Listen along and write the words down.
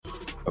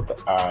of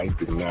the I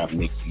Did Not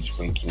Make These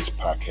Rankings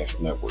podcast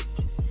network.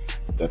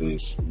 That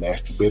is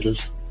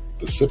Masturbators,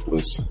 The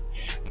Sipless,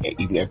 and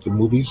Eating After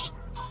Movies,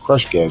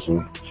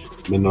 Crushgasm,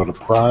 Men Are the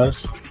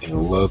Prize,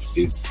 and Love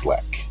is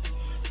Black.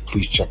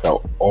 Please check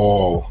out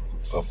all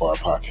of our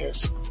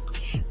podcasts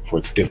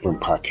for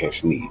different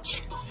podcast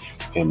needs.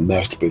 And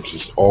Masturbators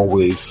is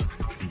always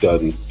done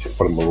in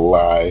front of a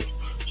live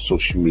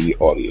social media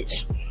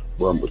audience.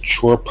 We're a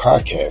mature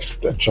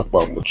podcast that talk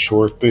about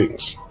mature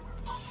things.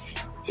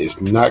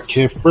 It's not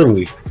kid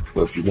friendly,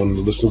 but if you want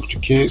to listen with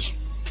your kids,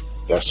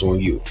 that's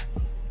on you.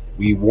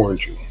 We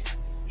warned you.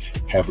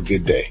 Have a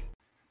good day.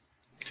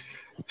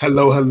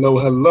 Hello.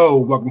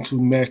 Welcome to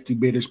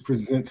Masturbators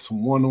Presents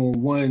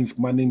One-on-Ones.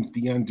 My name is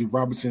DeAndre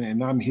Robinson,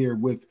 and I'm here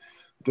with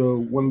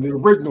one of the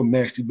original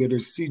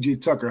Masturbators,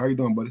 CJ Tucker. How you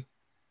doing, buddy?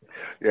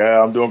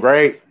 Yeah, I'm doing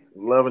great.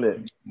 Loving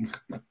it.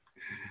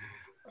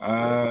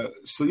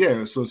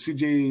 So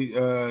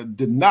CJ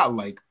did not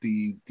like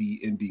the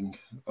ending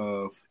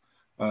of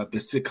the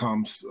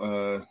sitcom's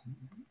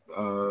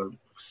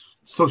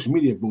social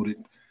media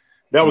voted.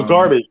 That was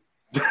garbage.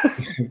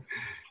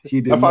 He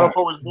did I not.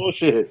 thought it was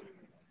bullshit.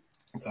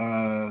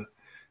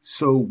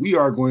 So we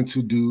are going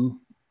to do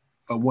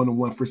a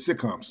one-on-one for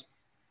sitcoms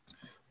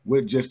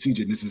with just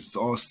CJ. This is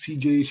all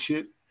CJ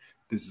shit.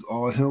 This is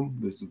all him.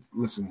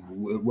 Listen,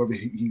 whatever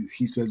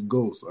he says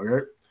goes. All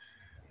right.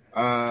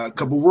 A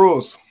couple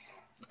rules.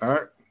 All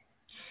right.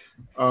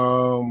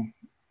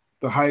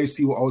 The highest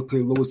seed will always play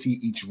the lowest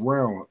seed each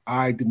round.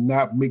 I did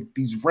not make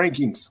these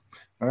rankings.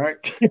 All right.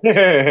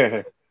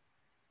 Yeah.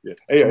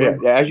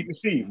 As you can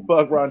see,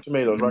 fuck Rotten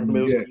Tomatoes. Rotten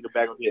Tomatoes need a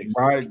bag of dicks.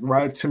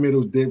 Rotten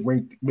Tomatoes did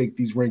make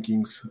these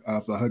rankings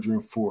of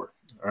 104.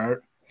 All right.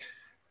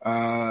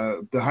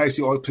 The highest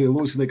seed always play the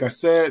lowest seed. Like I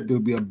said,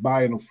 there'll be a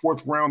bye in the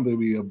fourth round. There'll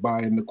be a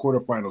bye in the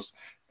quarterfinals.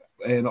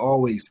 And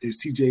always, if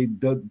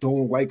CJ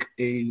don't like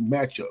a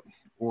matchup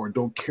or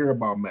don't care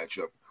about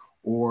matchup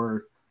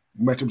or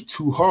matchup's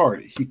too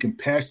hard, he can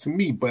pass to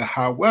me. But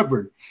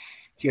however,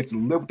 he has to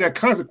live with that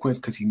consequence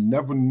because he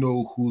never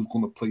know who's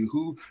going to play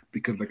who.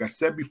 Because like I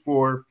said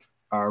before,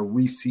 I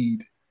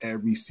reseed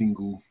every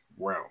single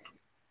round.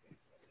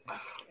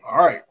 All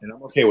right. And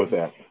I'm okay with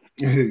that.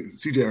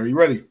 CJ, are you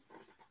ready?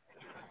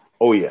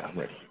 Oh, yeah, I'm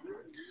ready.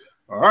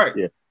 All right.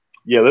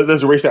 Yeah,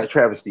 let's erase that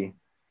travesty.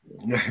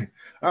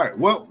 All right,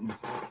 well,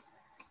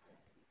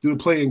 do the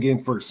play-in game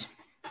first.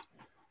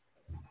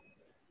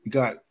 We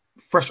got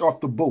Fresh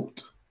Off the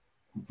Boat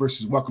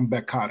versus Welcome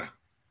Back, Kotter.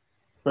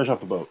 Fresh Off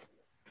the Boat.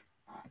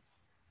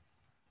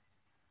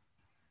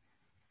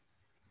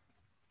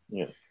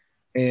 Yeah.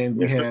 And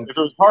we have... If it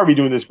was Harvey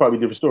doing this, probably a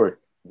different story.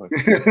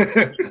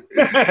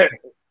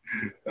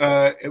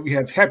 And we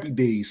have Happy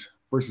Days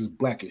versus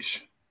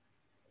Blackish.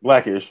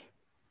 Blackish.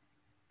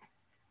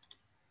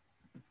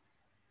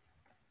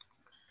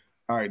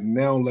 All right,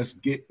 now let's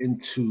get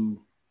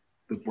into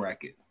the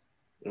bracket.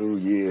 Oh,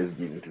 yeah, let's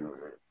get into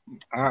it.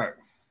 All right.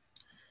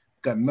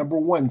 Got number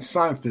 1,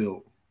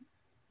 Seinfeld,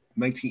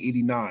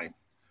 1989,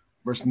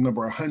 versus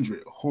number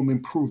 100, Home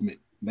Improvement,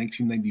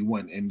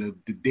 1991. And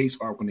the dates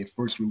are when they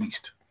first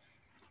released.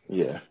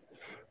 Yeah.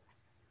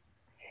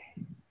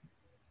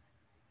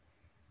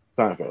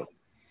 Seinfeld.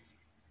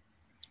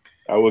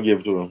 I will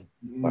give it to him.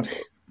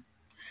 Seinfeld.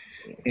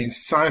 And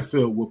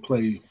Seinfeld will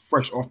play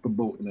Fresh Off the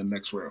Boat in the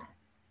next round.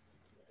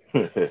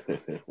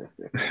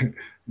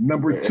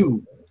 Number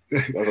 2.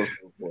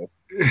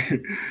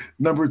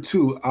 Number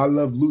 2, I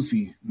Love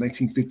Lucy,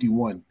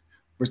 1951.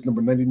 Versus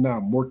number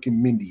 99, Mork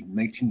and Mindy,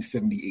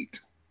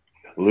 1978.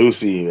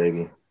 Lucy,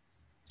 baby.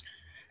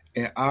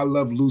 And I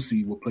Love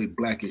Lucy will play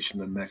Blackish in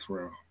the next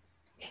round.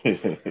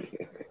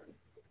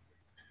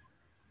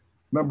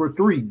 Number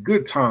 3,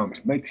 Good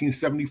Times,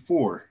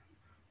 1974.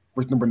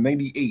 Versus number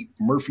 98,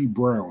 Murphy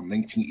Brown,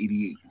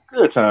 1988.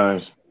 Good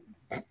Times.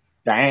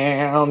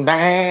 Down.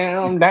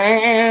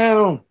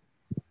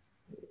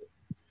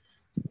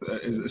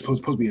 It's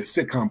supposed to be a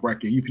sitcom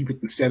bracket. You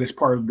picked the saddest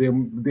part of the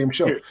damn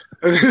show. Dude,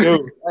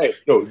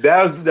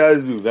 that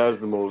was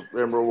the most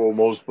memorable,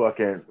 most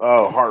fucking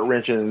heart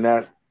wrenching, and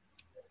that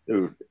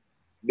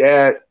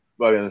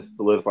fucking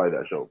solidified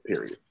that show.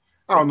 Period.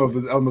 I don't know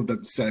if that's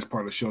the saddest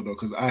part of the show though,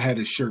 because I had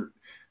a shirt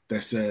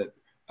that said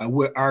I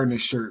would iron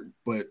this shirt,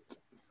 but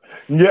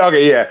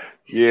yeah.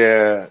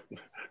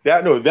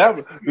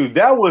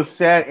 That was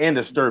sad and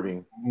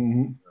disturbing.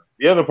 Mm-hmm.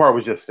 The other part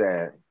was just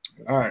sad.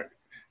 All right,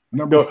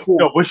 number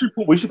 4. We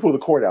should pull the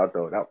cord out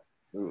though.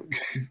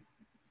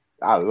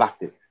 I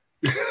locked it.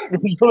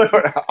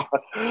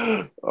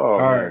 All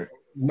right,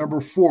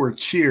 number 4,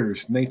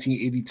 Cheers,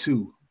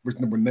 1982. Versus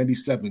number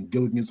 97,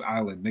 Gilligan's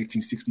Island,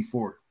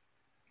 1964.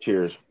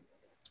 Cheers.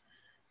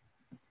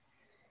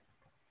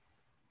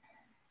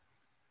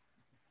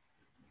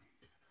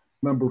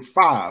 Number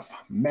 5,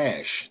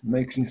 MASH,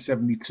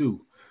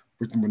 1972.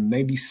 Versus number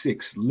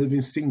 96,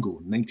 Living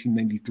Single,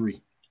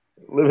 1993.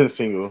 Living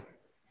Single.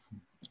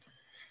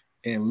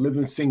 And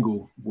Living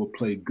Single will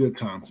play Good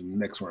Times in the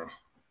next round.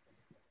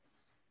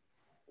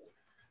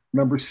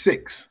 Number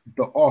 6,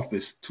 The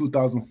Office,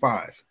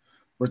 2005.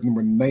 Versus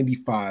number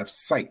 95,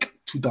 Psych,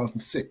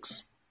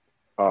 2006.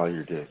 Oh,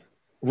 you're dead.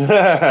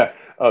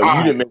 Oh,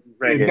 you didn't make these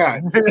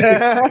rankings.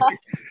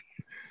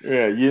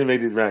 Yeah, you didn't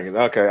make these rankings.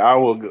 Okay, I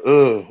will. Wait,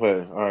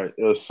 all right.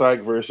 It was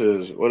Psych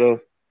versus what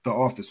else? The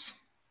Office.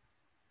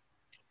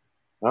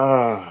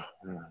 Ah,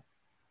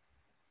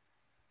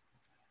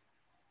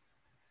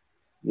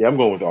 yeah, I'm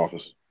going with The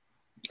Office.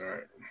 All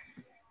right.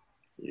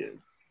 Yeah.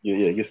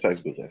 Get Psych's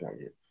bitch ass out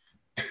here.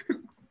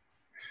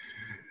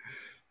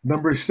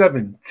 Number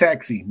 7,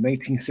 Taxi,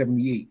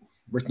 1978.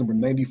 Verse number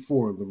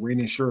 94, Lorraine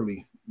and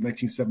Shirley,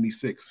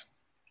 1976.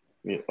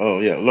 Yeah. Oh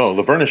yeah, no,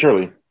 Laverne and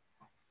Shirley.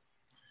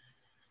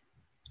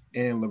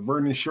 And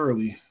Laverne and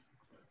Shirley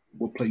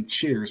will play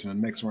Cheers in the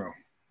next round.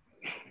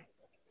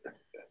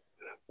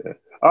 Yeah.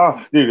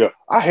 Oh, there you go.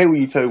 I hate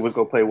when you tell me what's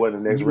gonna play what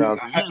in the next round.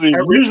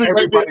 Usually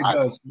everybody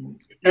does.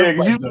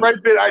 Right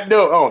then I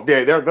know. Oh,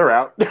 they're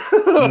out.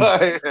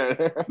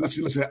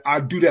 Listen. I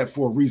do that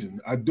for a reason.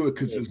 I do it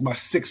because it's my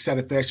sixth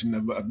satisfaction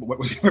of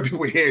what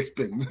people hair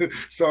spins.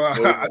 So I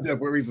do that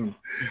for a reason.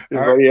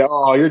 Right. Yeah.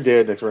 Oh, you're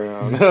dead next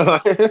round. All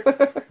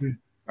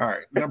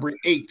right. Number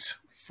 8,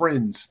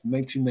 Friends,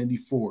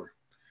 1994.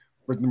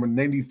 Verse number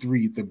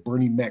 93, The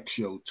Bernie Mac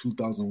Show,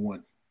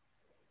 2001.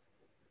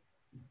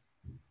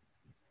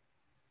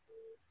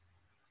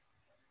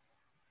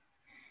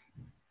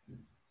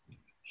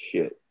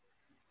 Shit.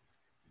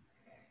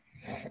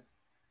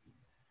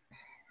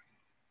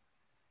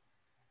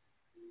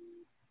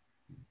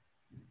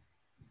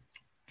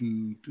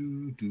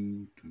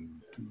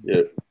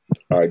 Yeah.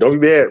 All right. Don't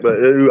be mad, but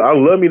I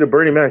love me the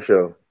Bernie Mac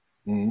show.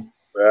 Mm-hmm.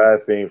 But I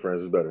think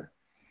Friends is better.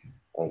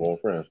 I'm going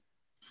Friends.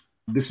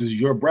 This is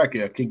your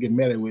bracket. I can't get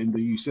mad at what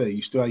you say.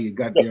 You still have your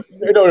goddamn.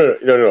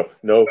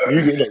 No.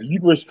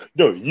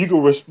 You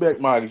can respect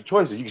my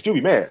choices. You can still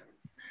be mad.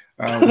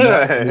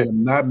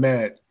 I'm not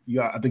mad.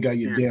 Yeah, I think I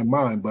your damn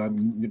mind, but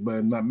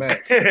I'm not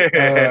mad.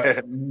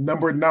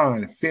 Number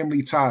 9,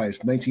 Family Ties,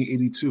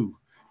 1982.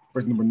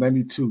 Verse number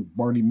 92,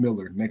 Barney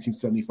Miller,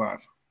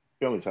 1975.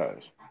 Family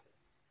Ties.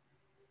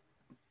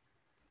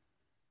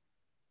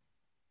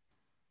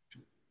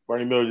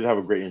 Barney Miller did have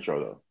a great intro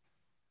though.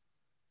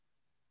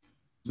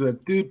 Is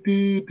that do?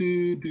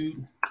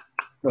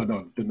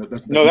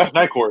 No, that's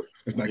Night Court.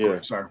 That's Night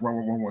Court. Sorry,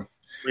 wrong one.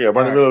 Yeah,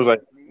 Barney Miller was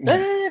like. There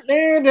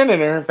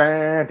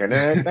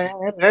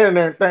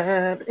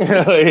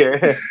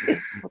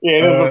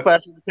was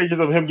flashing pictures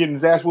of him getting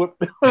his ass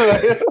whooped.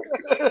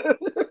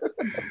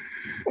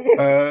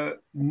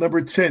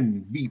 Number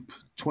 10, Veep,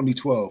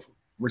 2012.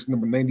 Verse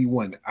number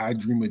 91, I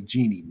Dream of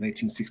Jeannie,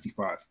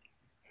 1965.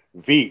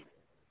 Veep.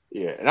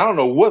 Yeah, and I don't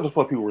know what the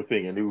fuck people were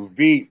thinking. It was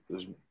Veep.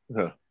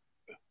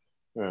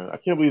 I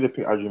can't believe they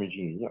picked I Dream of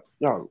Jeannie.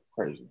 Y'all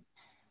crazy.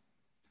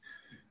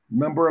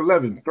 Number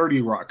 11,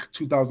 30 Rock,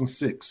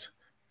 2006.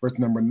 Verse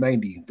number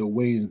 90, The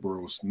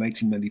Waynesbros,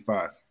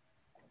 1995.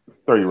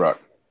 30 Rock.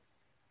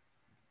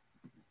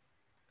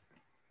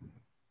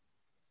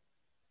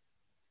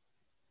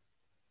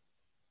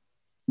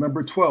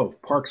 Number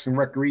 12, Parks and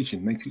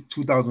Recreation,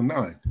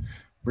 2009.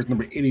 Verse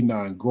number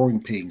 89,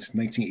 Growing Pains,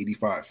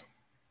 1985.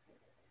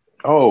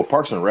 Oh,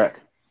 Parks and Rec.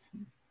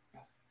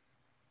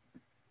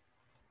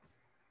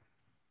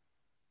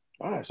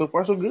 All right, so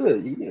far so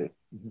good. Yeah.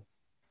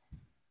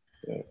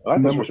 I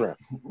like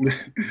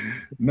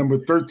number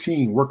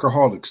 13,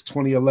 Workaholics,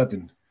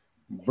 2011.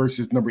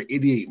 Versus number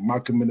 88,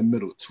 Malcolm in the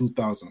Middle,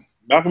 2000.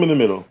 Malcolm in the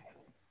Middle.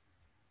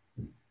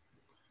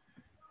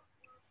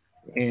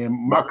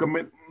 And Malcolm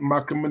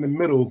in the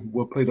Middle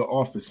will play The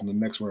Office in the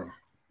next round.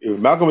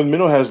 Malcolm in the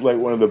Middle has like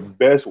one of the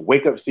best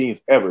wake-up scenes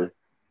ever.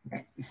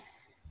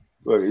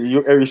 Look,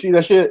 you ever see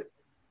that shit?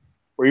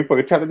 Where you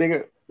fucking tell the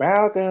nigga,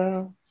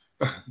 Malcolm.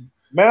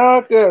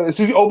 As soon as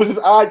he opens his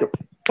eye,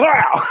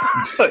 wow.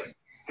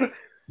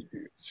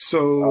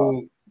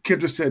 So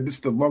Kendra said this is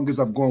the longest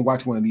I've gone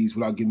watch one of these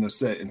without getting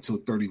upset until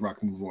 30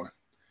 Rock move on.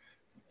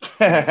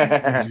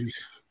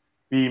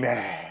 Be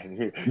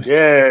mad.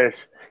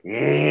 Yes.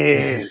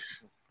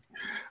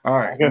 All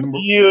right.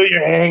 Feel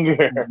your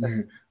anger.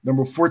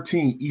 Number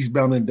 14,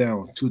 Eastbound and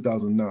Down,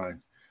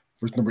 2009.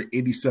 Verse number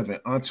 87,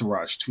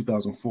 Entourage,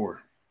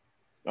 2004.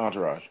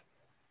 Entourage.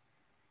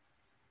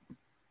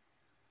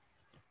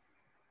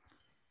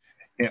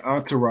 And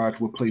Entourage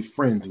will play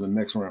Friends in the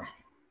next round.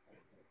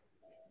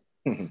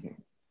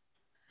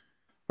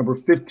 Number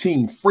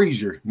 15,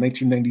 Frasier,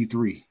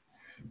 1993.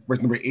 Verse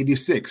number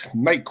 86,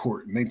 Night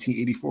Court,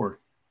 1984.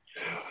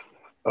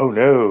 Oh,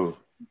 no.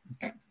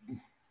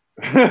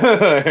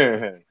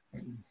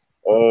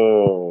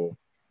 Oh.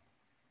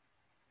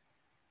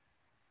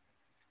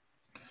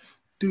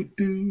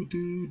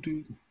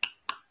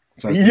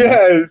 Sorry,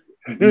 yes.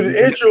 Dude,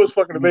 the intro was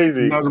fucking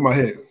amazing. That was in my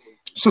head.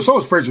 So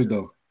is Frasier,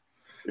 though.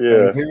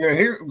 Yeah.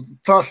 Here,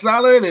 toss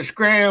salad and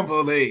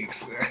scrambled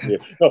eggs. Yeah.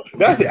 No,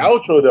 that's the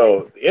outro,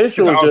 though. The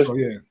intro is just,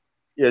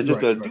 yeah,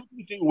 just right.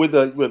 With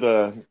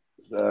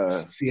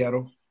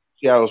Seattle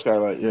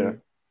skylight. Yeah.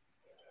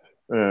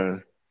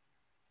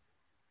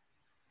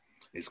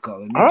 It's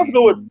calling. I'm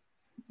going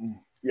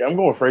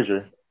with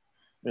Frasier.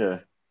 Yeah.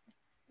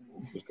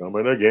 It's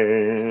coming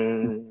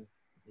again.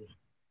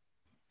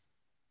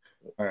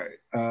 All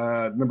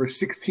right. Number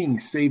 16,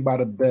 Saved by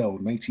the Bell,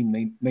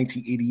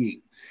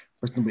 1988.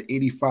 Versus number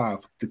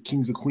 85, The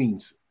Kings of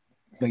Queens,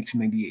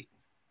 1998.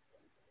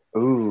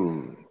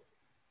 Ooh.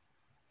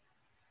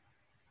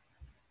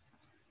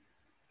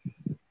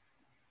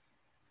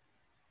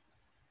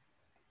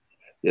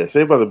 Yeah,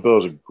 Saved by the Bell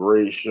is a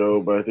great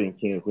show, but I think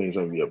King of Queens is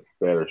going to be a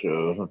better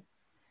show.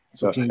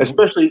 So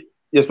especially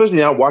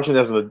now watching it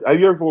as an adult. Have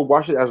you ever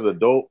watched it as an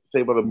adult?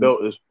 Saved by the Bell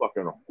is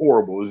fucking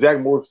horrible. Zach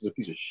Morris is a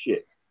piece of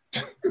shit.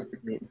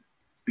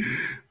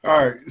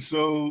 All right,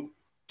 so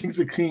Kings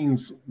of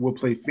Queens will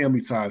play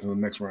Family Ties in the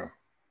next round.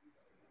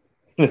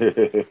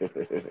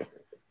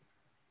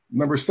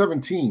 Number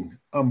 17,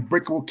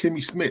 Unbreakable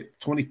Kimmy Schmidt,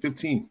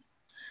 2015.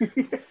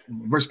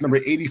 Versus number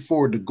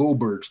 84, The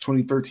Goldbergs,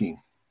 2013.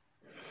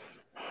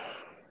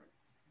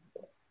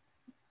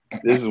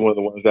 This is one of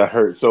the ones that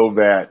hurt so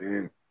bad,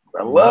 dude.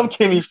 I love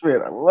Kimmy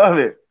Schmidt. I love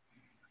it.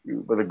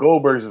 But the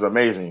Goldbergs is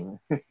amazing.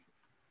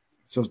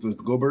 So does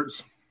the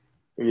Goldbergs?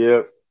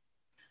 Yep.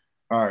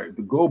 All right.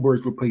 The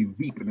Goldbergs will play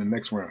Veep in the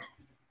next round.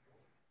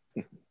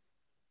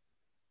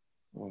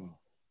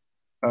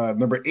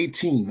 Number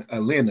 18,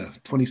 Atlanta,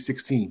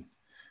 2016.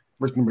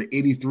 Versus number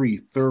 83,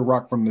 Third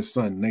Rock from the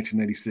Sun,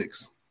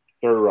 1996.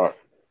 Third Rock.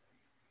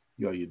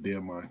 Yo, you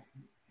damn mind.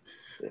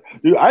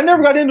 Dude, I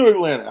never got into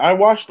Atlanta. I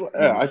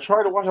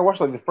tried to watch. I watched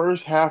like the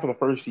first half of the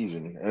first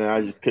season, and I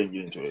just couldn't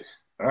get into it.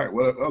 All right.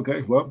 Well,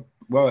 okay. Well,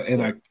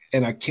 and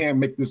I can't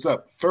make this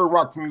up. Third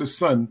Rock from the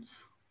Sun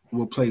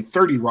will play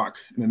 30 Rock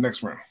in the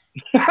next round.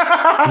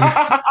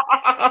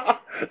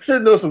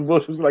 Should know some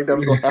bullshit like that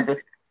was going to happen.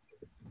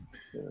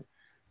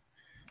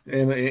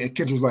 And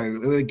Kendrick was like,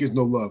 it gets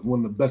no love. One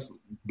of the best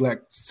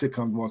black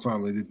sitcoms of all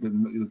time. It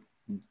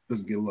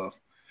doesn't get love.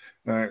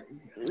 All right.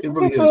 It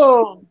really is.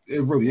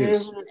 It really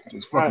is.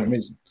 It's fucking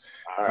amazing.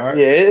 All right.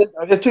 Yeah,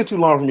 it took too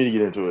long for me to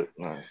get into it.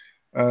 All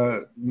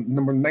right.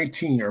 Number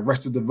 19,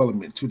 Arrested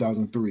Development,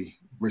 2003.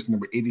 Versus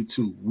number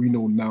 82,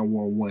 Reno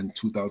 911,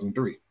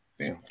 2003.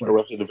 Damn.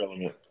 Arrested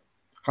Development.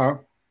 Huh?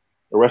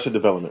 Arrested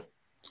Development.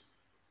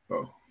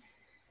 Oh.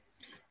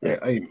 Yeah,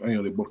 I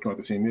know they both come out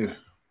the same year.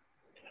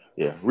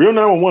 Yeah. Real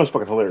 911 is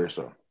fucking hilarious,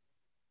 though.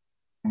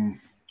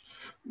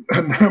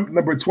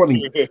 Number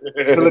 20,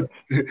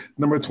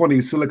 number 20,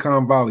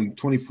 Silicon Valley,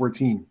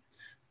 2014.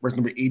 Verse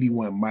number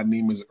 81, My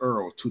Name is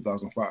Earl,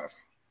 2005.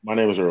 My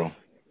Name is Earl.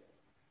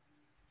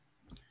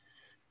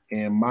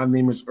 And My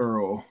Name is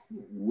Earl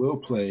will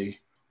play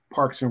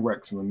Parks and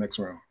Recs in the next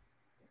round.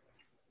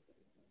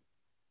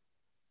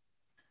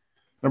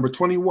 Number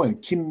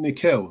 21, Kenan and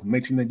Kel,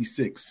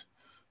 1996.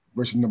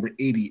 Versus number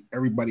 80,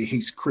 Everybody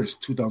Hates Chris,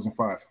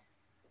 2005.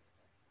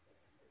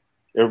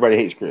 Everybody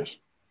Hates Chris.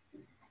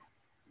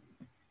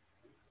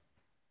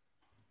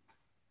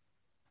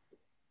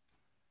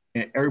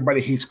 And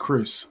Everybody Hates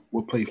Chris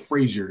will play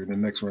Frasier in the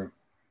next round.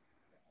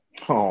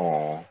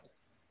 Oh,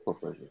 poor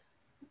Frasier.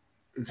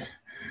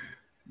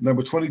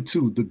 Number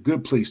 22, The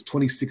Good Place,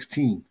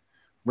 2016.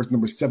 Versus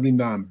number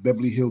 79,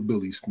 Beverly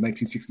Hillbillies,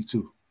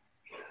 1962.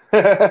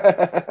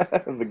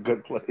 The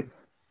Good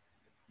Place.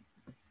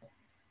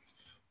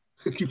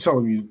 I keep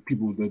telling you,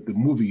 people, that the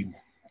movie,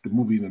 the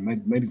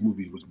 90s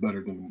movie was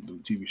better than the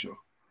TV show.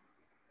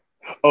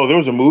 Oh, there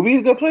was a movie,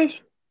 The Good Place?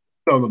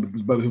 No, it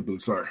was Beverly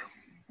Hillbillies. Sorry.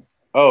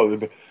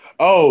 The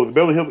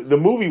Beverly Hillbillies. The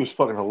movie was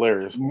fucking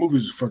hilarious. The movie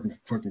was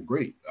fucking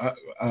great.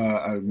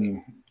 I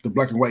mean, the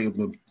black and white of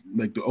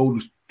the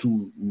old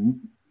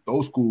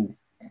school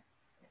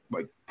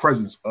like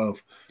presence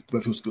of the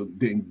Beverly Hills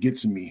didn't get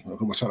to me. I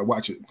tried to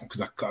watch it because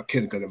I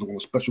can't get one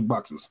of special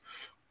boxes.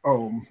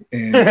 And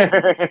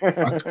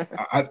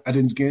I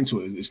didn't get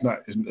into it.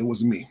 It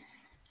wasn't me.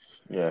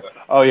 Yeah.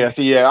 Oh yeah.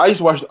 See, yeah. I used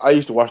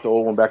to watch the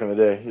old one back in the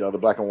day. You know, the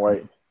black and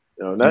white.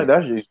 You know,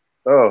 that used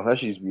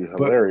to be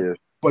hilarious.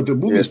 But the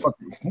movie's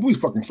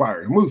fucking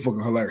fire. The movie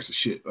fucking hilarious as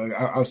shit. Like,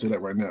 I'll say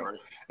that right now.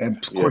 And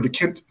according to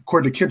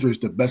Kendra, is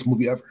the best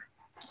movie ever.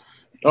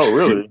 Oh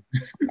really?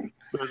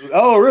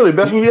 Oh really?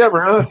 Best movie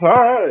ever, huh?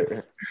 All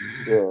right.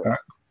 Yeah.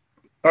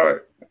 All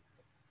right.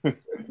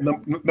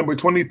 Number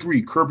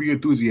 23, Curb Your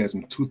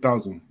Enthusiasm,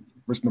 2000.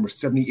 Versus number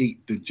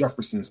 78, The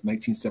Jeffersons,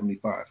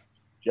 1975.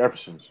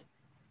 Jeffersons.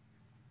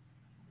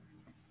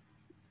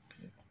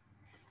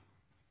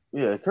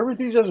 Yeah, Curb Your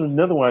Enthusiasm is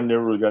another one I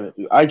never really got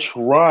into. I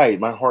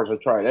tried.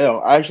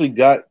 I actually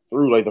got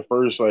through like the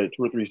first like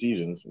 2 or 3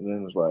 seasons, and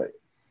then it's like,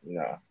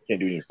 nah, can't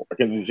do it anymore. I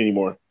can't do this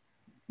anymore.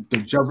 I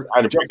had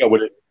to break up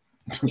with it.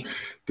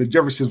 The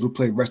Jeffersons will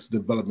play Arrested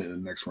Development in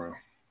the next round.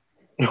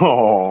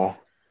 Oh,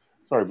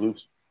 sorry,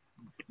 Blues.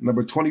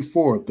 Number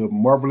 24, The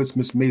Marvelous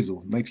Miss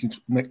Maisel,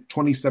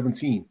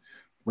 2017.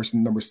 Versus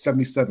number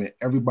 77,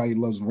 Everybody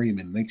Loves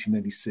Raymond,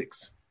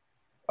 1996.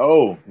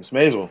 Oh, Miss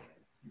Maisel.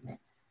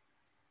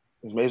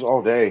 Miss Maisel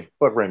all day.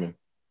 Fuck Raymond.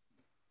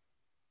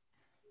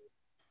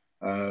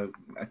 I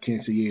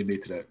can't say yay or nay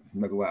to that.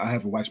 I'm not gonna lie. I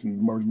haven't watched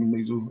Marvelous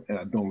Miss Maisel, and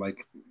I don't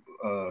like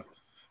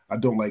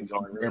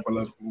Everybody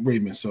Loves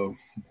Raymond, so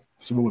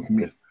it's a win for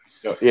me.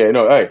 You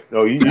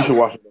should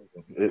watch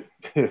it.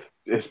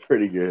 It's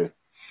pretty good.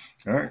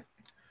 All right.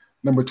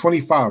 Number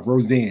 25,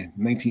 Roseanne,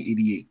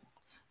 1988.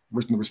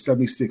 Verse number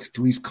 76,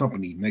 Three's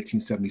Company,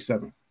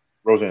 1977.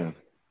 Roseanne.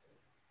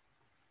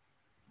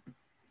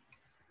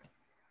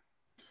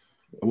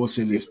 I will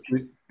say this: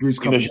 Three's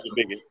Company.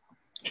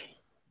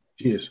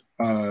 She is,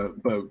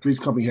 but Three's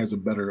Company has a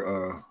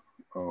better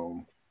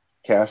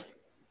cast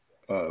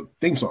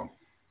theme song.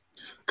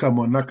 Come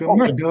on, knock on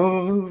my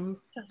door.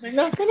 Yeah,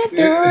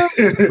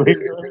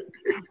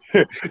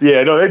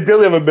 no, they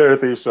definitely have a better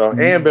theme song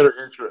and better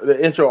intro.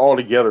 The intro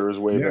altogether is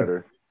way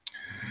better.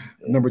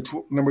 Number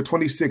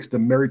 26, The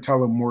Mary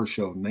Tyler Moore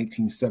Show,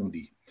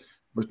 1970.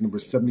 Verse number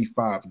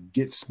 75,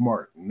 Get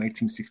Smart,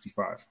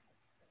 1965.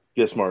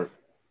 Get Smart.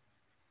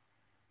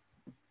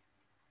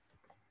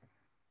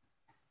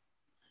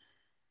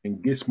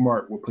 And Get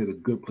Smart will play The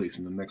Good Place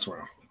in the next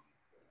round.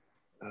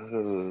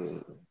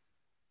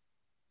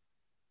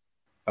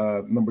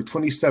 Number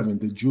 27,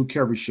 The Drew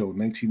Carey Show,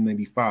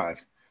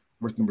 1995.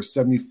 Verse number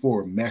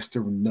 74, Master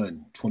of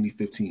None,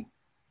 2015.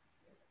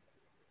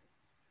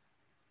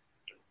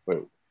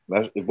 Wait,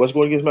 what's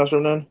going against Master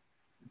of None?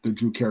 The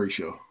Drew Carey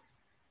Show.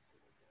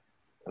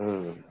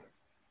 All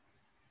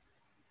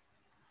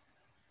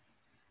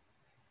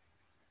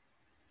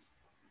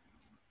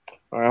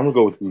right, I'm going to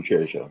go with Drew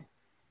Carey Show.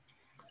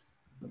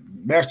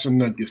 Master of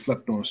None gets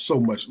slept on so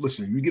much.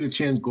 Listen, you get a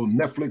chance, go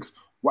Netflix,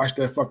 watch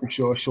that fucking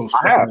show. It shows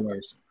fucking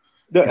hilarious.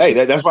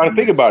 Hey, that's why I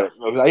think about it.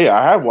 Yeah,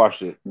 I have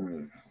watched it,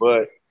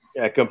 but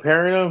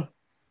comparing them,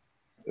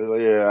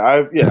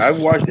 I've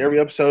watched every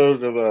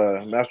episode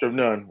of Master of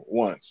None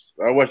once.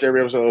 I watched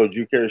every episode of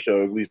Drew Carey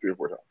Show at least 3 or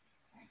 4 times.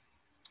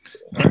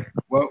 All right.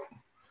 Well,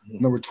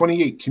 number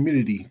 28,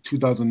 Community,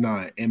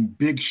 2009, and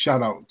big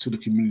shout out to the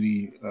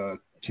community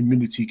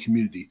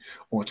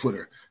on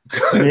Twitter.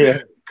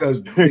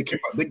 Because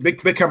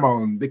they came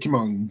out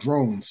on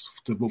drones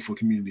to vote for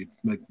Community.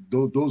 Like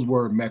those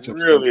were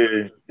matchups.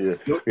 Really?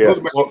 Those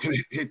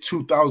matchups hit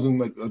 2,000,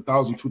 like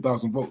 1,000,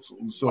 2,000 votes.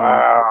 So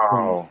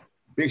wow.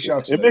 Big shout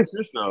out to it that. makes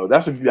sense though.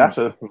 That's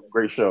a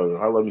great show.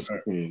 I love this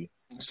Community.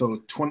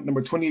 So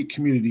number 28,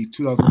 Community,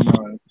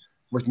 2009.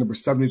 Verse number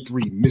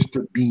 73,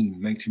 Mr.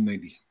 Bean,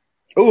 1990.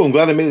 Oh, I'm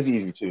glad they made it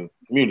easy too.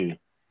 Community.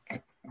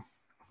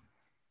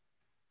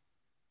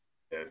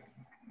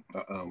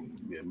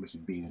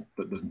 Mr. Bean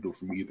doesn't do it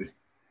for me either.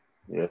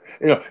 Yeah,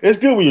 it's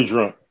good when you're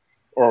drunk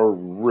or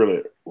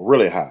really,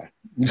 really high.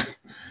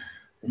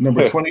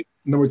 Number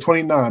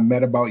 29,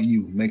 Mad About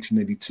You,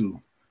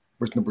 1982.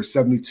 Verse number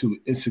 72,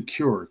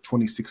 Insecure,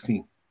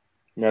 2016.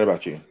 Mad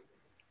About You.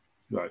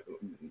 Right.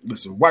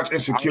 Listen, watch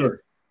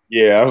Insecure.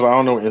 I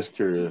don't know what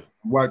Insecure is.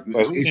 Watch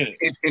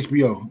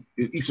HBO.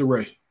 Issa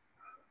Rae.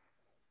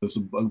 It's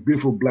a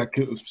beautiful black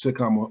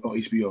sitcom on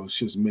HBO. It's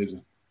just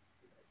amazing.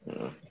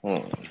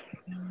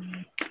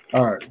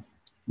 All right.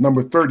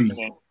 Number 30.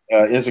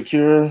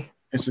 Insecure.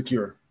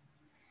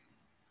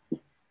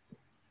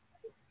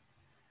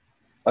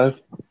 I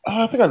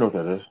think I know what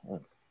that is.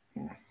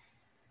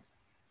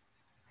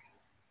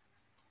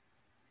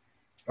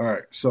 All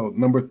right. So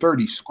number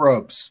 30,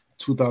 Scrubs,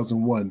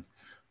 2001.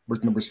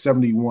 Verse number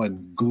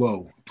 71,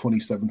 Glow,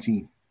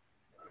 2017.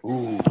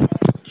 Ooh,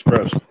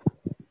 Scrubs.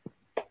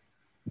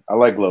 I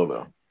like Glow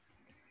though.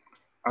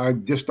 I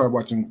just started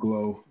watching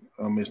Glow.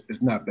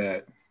 It's not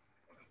bad.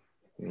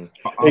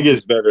 It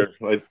gets better.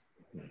 Like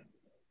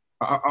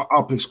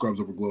I'll pick Scrubs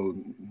over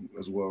Glow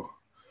as well.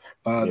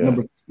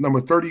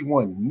 Number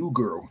 31, New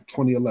Girl,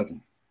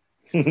 2011.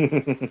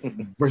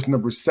 Verse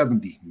number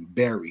 70,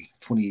 Barry,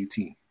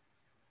 2018.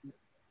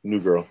 New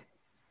Girl.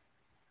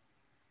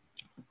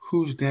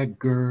 Who's that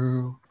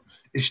girl?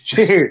 It's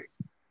just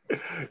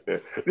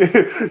that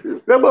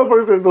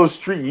motherfucker said those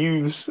street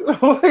youths.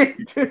 Talk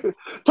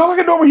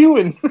like Norma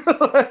Hewen.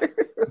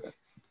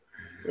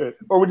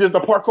 Or we just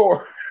the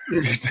parkour.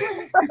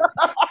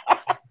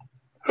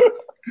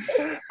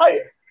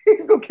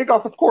 He's gonna kick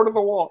off the corner of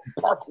the wall.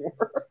 Parkour.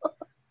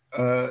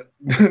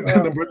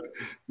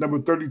 Number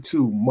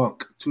 32,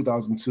 Monk,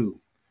 2002.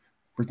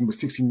 Verse number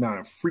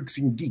 69, Freaks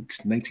and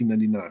Geeks,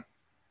 1999.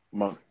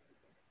 Monk.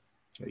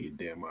 Oh, you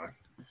damn mind.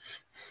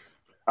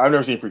 I've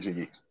never seen Freaks and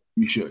Geeks.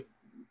 You should.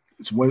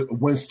 It's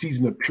one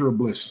season of pure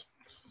bliss.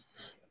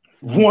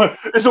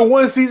 It's a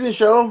one season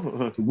show.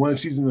 It's one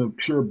season of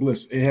pure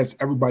bliss. It has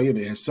everybody in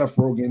it. It has Seth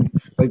Rogen,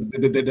 like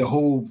the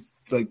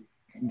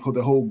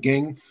whole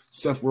gang.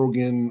 Seth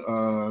Rogen,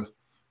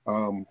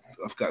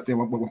 I forgot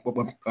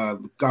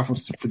the guy from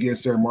Forget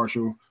Sarah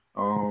Marshall.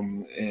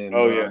 And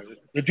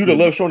the dude that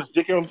loves showing his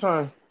dick all the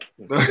time.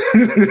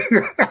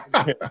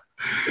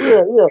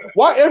 Yeah.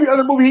 Why every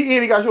other movie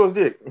he got to show his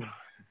dick?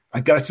 I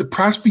got a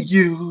surprise for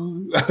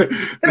you.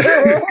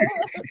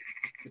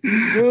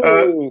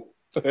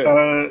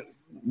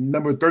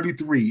 Number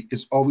 33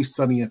 is Always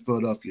Sunny in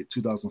Philadelphia,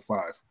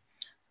 2005.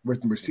 Verse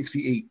number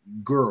 68,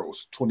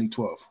 Girls,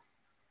 2012.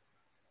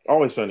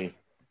 Always Sunny.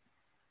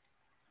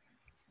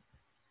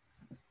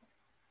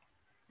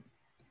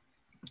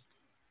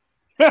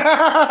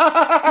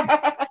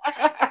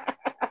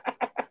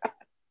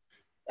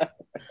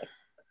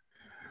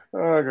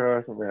 Oh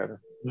gosh, I'm mad.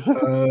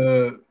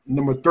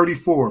 Number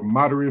 34,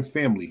 Modern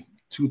Family,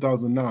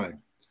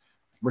 2009.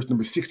 Verse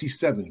number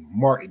 67,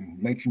 Martin,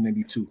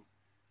 1992.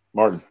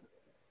 Martin.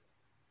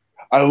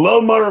 I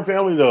love Modern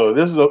Family though.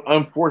 This is an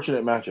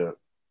unfortunate matchup.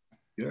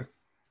 Yeah.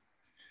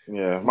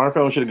 Yeah, Modern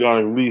Family should have gone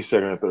at least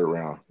second or third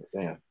round.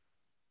 Damn.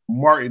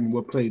 Martin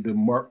will play the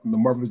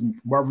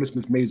marvelous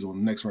Miss Maisel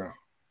in the next round.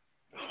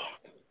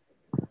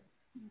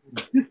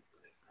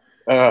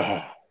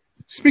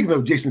 Speaking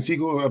of Jason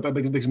Segel, I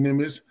think his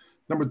name is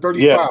number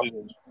 35. Yeah.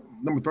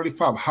 Number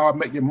 35, How I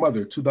Met Your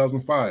Mother,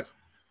 2005.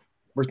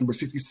 Verse number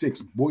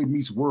 66, Boy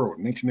Meets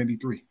World,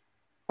 1993.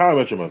 How I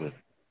Met Your Mother.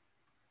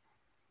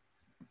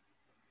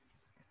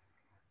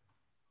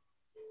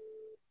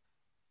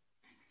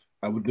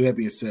 With that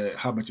being said,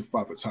 How About Your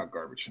Father's hot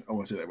garbage. I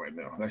want to say that right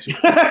now.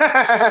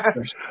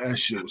 That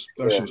shit was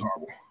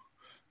horrible.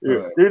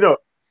 Yeah.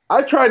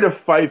 I tried to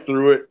fight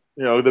through it.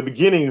 The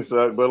beginning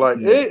sucked, but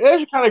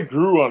it kind of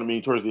grew on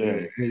me towards the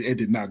end. It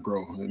did not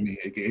grow. I mean,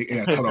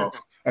 it got cut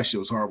off. That shit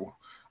was horrible.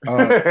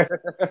 I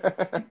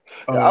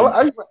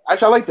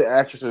like the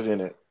actresses in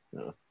it.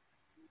 Yeah.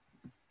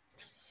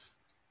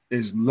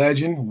 Is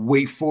Legend?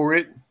 Wait for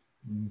it.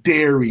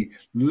 Dairy.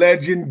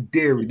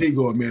 Legendary. There you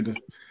go, Amanda.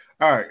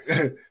 All right.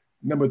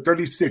 Number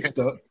 36,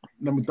 the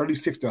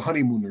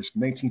Honeymooners,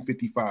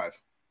 1955.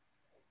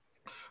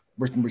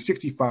 Verse number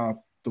 65,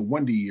 The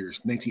Wonder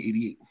Years,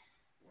 1988.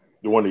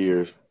 The Wonder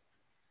Years.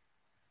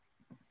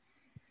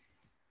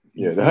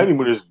 Yeah, The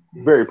Honeymooners is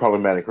very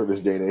problematic for this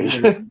day and age.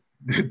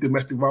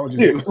 Domestic violence.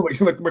 Yeah.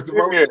 Like domestic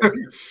violence.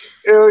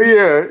 Hell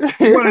yeah.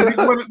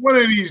 One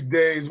of these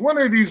days. The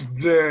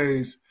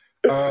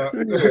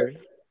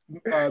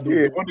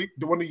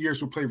Wonder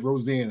Years will play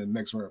Roseanne in the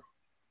next round.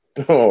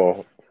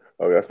 Oh,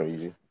 that's gonna be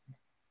easy.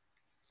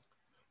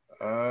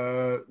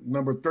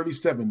 Number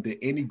 37, The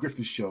Andy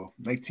Griffith Show,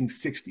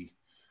 1960.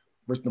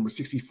 Verse number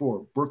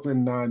 64,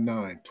 Brooklyn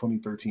Nine-Nine,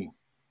 2013.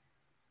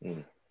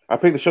 I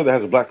picked the show that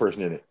has a black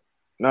person in it.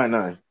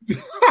 9-9.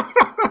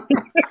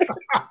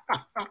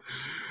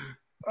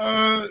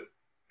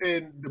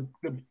 And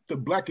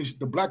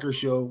the Blacker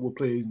Show will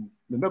play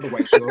another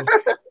white show,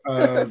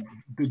 the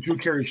Drew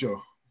Carey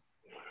Show.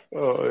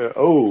 Oh yeah.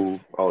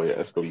 Oh yeah.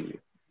 That's gonna be easy.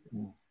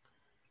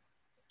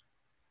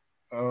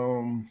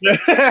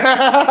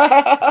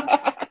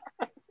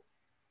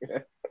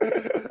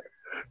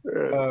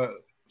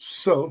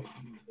 So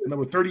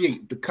number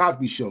 38, The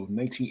Cosby Show,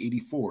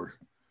 1984.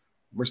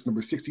 Verse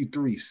number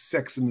 63,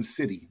 Sex in the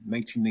City,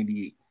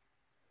 1998.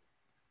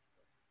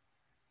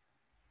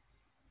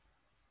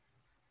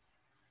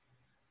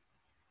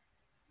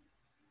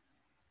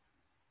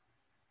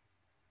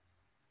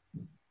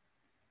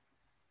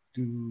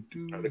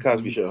 The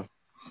Cosby Show.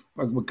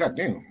 Well,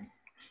 goddamn.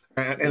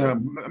 And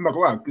I'm not gonna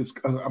lie, I'm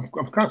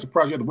kind of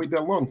surprised you had to wait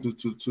that long to.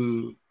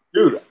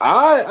 Dude,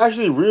 I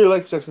actually really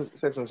like Sex and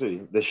the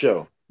City, the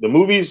show. The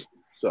movies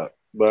suck,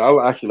 but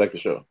I actually like the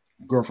show.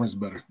 Girlfriend's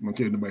better. I don't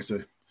care what nobody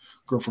say.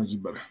 Girlfriend's is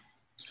better.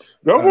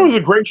 Girlfriend's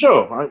a great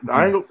show.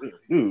 I ain't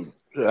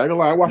gonna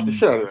lie, I watched the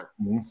shit out of that.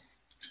 Mm-hmm.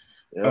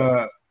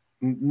 Yeah.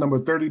 Number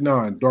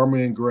 39, Dharma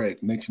and Greg,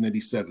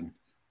 1987.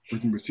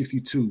 Number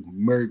 62,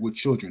 Married with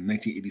Children,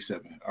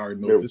 1987. I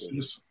already know what this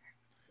is.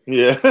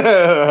 Yeah,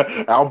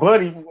 Al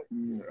Bundy.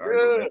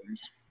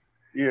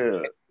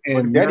 Yeah.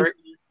 And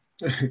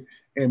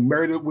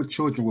Married with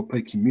Children will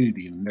play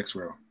Community in the next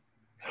round.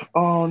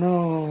 Oh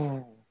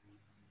no.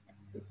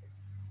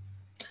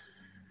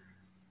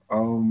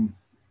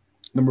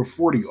 Number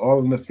 40,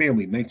 All in the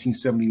Family,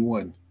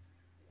 1971.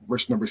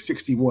 Verse number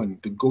 61,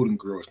 The Golden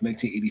Girls,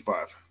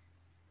 1985.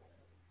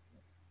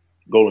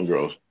 Golden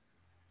Girls.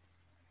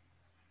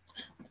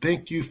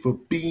 Thank you for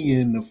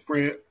being a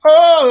friend.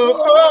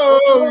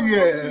 Oh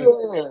yeah.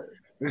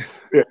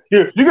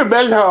 You can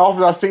imagine how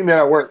often I sing that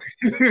at work.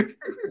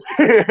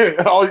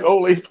 All these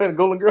old ladies playing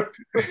Golden Girls.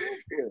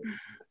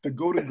 The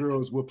Golden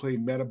Girls will play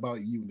Mad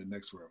About You in the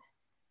next round.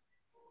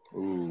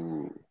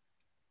 Ooh.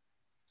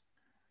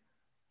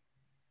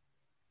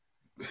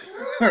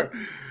 Say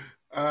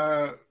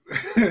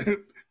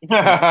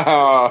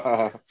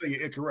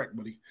it incorrect,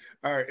 buddy.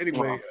 All right.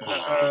 Anyway,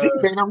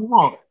 I'm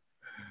wrong.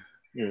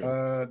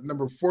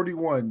 Number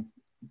 41,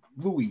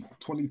 Louis,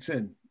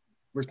 2010.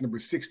 Verse number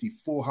 60,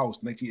 Full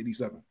House,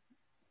 1987.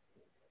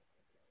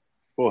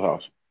 Full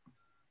House.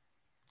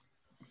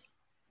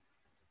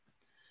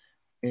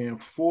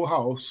 And Full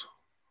House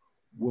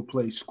will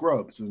play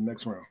Scrubs in the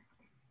next round.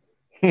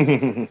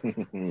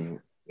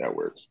 That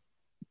works.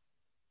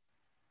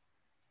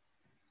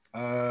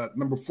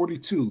 Number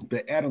 42,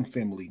 The Addams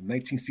Family,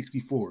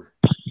 1964.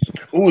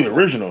 Ooh, the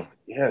original.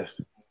 Yes.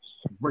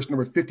 Verse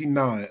number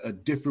 59, A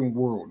Different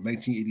World,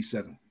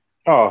 1987.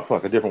 Oh,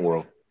 fuck, A Different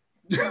World.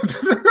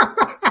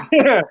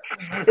 yeah.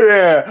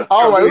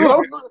 I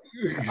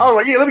was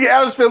like, yeah, let me get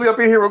Addams Family up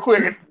in here real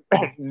quick.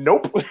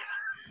 Nope.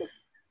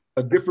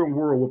 A Different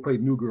World will play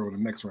New Girl in the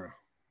next round.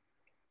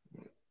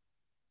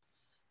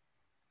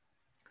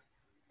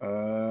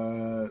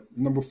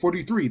 Number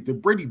 43, The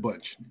Brady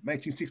Bunch,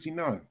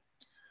 1969.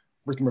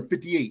 Verse number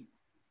 58,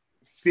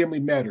 Family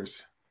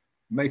Matters,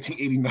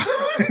 1989.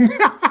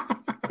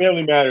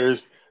 Family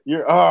Matters.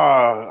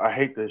 I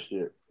hate this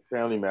shit.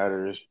 Family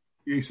Matters.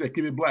 He said,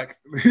 "Keep it black."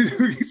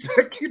 He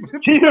said, "Keep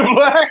it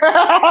black."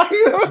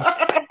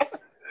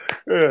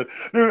 Yeah,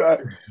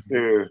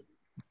 dude,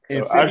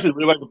 I actually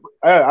really like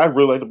I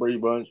really like the Brady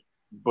Bunch,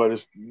 but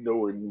it's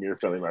nowhere near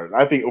Family Matters.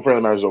 I think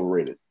Family Matters is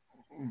overrated.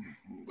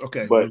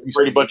 Okay, but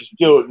Brady Bunch is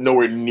still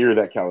nowhere near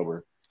that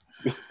caliber.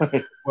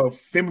 Well,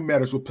 Family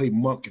Matters will play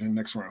Monk in the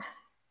next round.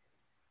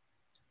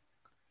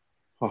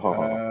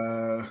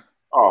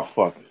 Oh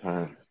fuck!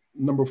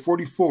 Number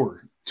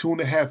 44,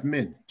 2.5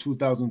 Men,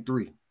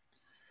 2003.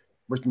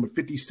 Verse number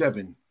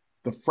 57,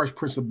 The Fresh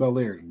Prince of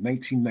Bel-Air,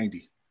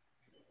 1990.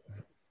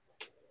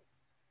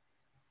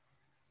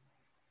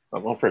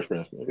 I'm on Fresh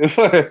Prince.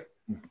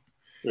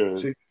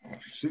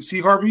 See,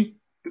 Harvey?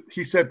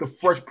 He said The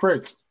Fresh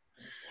Prince.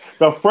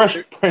 The Fresh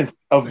Prince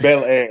of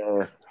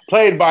Bel-Air,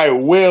 played by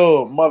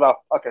Will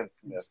motherfucking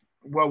Smith.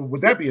 Well,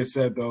 with that being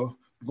said, though,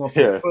 we're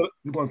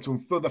going from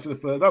Philadelphia to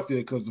Philadelphia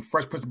because The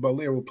Fresh Prince of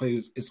Bel-Air will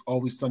play It's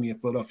Always Sunny in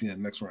Philadelphia in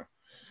the next round.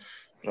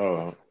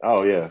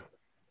 Oh yeah.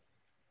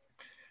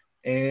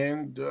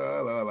 And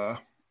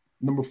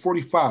number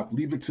 45,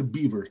 Leave It to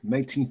Beaver,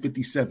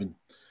 1957.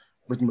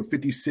 Verse number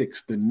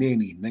 56, The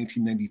Nanny,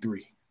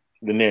 1993.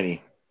 The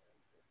Nanny.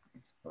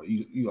 Oh,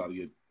 you out of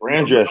here.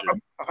 Brand gesture.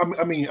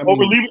 I mean,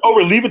 over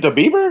Leave It to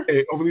Beaver?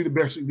 Hey, over Leave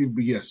It to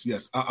Beaver,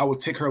 yes. I would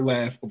take her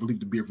laugh over Leave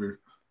It to Beaver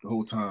the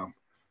whole time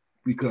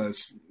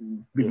because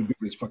Leave It to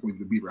Beaver is fucking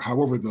Leave It to Beaver.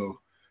 However, though,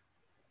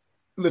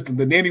 listen,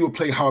 The Nanny will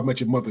play How I Met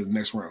Your Mother the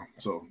next round.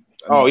 So.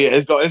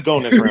 It's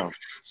going next round.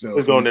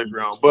 It's going next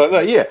round. But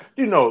Leave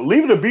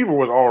It to Beaver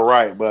was all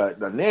right, but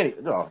the Nanny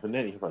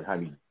fucking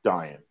had me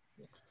dying.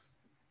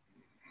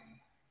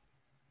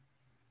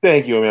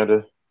 Thank you,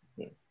 Amanda.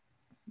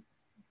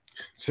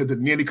 Said The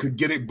Nanny could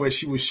get it, but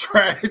she was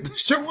trash. The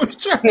show was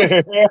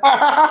trash.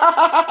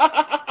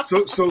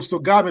 so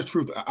God is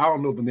truth. I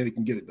don't know if The Nanny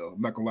can get it though.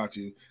 I'm not gonna lie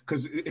to you,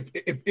 because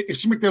if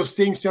she make those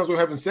same sounds while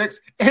having sex,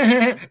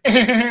 I'll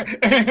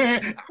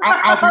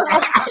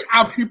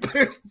be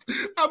pissed.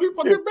 I'll be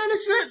fucking mad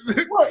as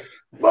shit. What,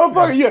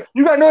 motherfucker?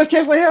 You got noise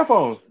canceling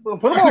headphones.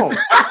 Put them on.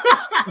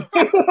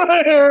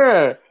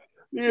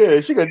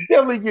 Yeah, she could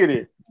definitely get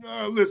it.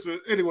 Listen.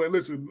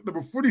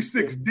 Number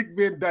 46, Dick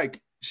Van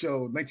Dyke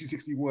Show,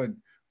 1961,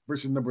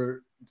 versus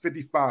number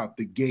 55,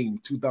 The Game,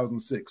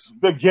 2006.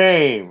 The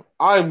Game.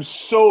 I'm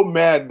so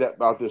mad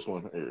about this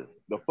one.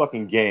 The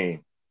fucking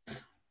Game.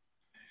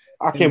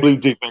 I can't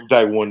believe Dick Van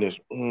Dyke won this.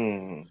 I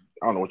don't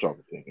know what y'all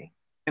were thinking.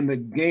 And The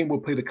Game will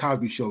play The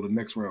Cosby Show the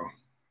next round.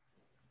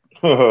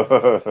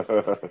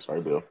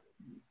 Sorry, Bill.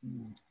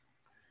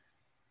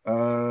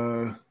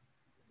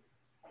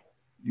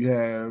 You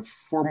have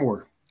 4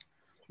 more.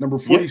 Number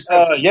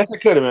 47. Yes, I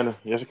could, Amanda.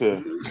 Yes, I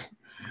could.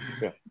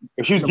 Yeah.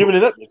 If she was giving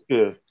it up, it's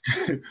good.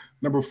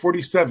 Number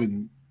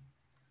 47,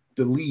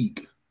 The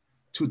League,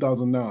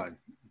 2009.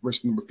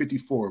 Versus number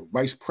 54,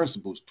 Vice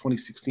Principals,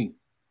 2016.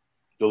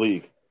 The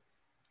League.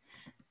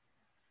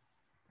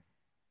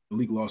 The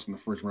League lost in the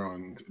first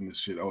round in this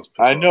shit.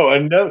 I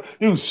know.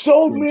 Dude,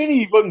 so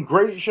many fucking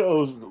great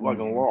shows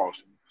fucking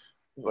lost.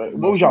 Like,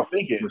 what was y'all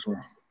thinking?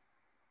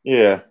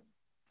 Yeah.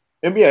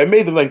 And it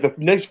made the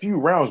next few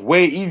rounds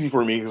way easy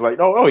for me. It's like,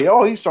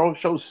 all these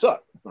shows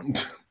suck.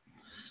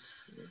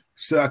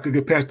 So I could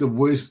get past the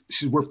voice.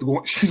 She's worth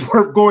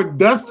going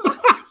deaf.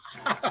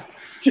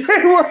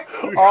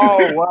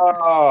 Oh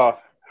wow,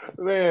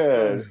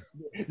 man!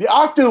 The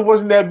octave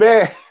wasn't that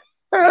bad.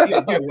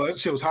 Yeah, it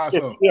was. Shit was high as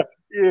hell.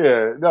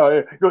 Yeah. No,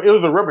 it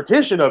was a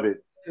repetition of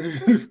it.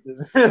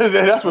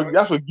 that's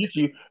what gets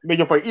you, make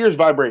your ears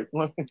vibrate.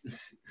 All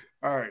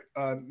right,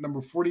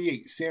 number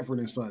 48, Sanford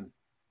and Son,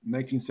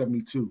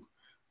 1972,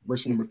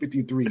 versus number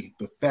 53,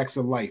 The Facts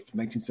of Life,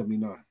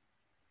 1979.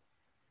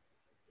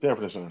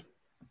 Sanford and Son.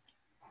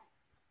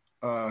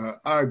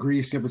 I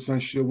agree. Sanford and Son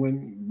should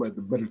win, but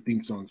the better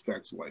theme song is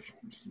Facts of Life.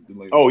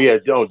 Oh yeah,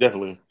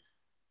 definitely.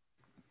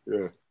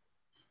 Yeah.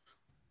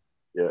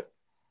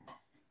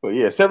 But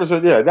yeah, Sanford and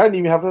Son. Yeah, that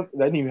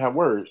didn't even have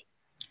words.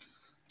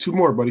 2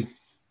 more, buddy,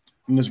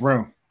 in this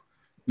round.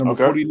 Number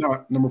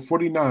 49. Number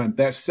 49.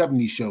 That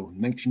 70s Show,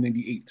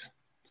 1998.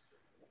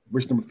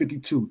 Versus number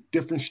 52.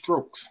 Different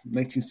Strokes,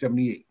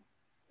 1978.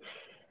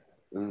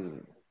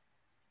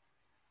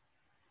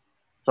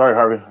 Sorry,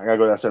 Harvey. I gotta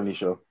go to that 70s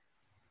Show.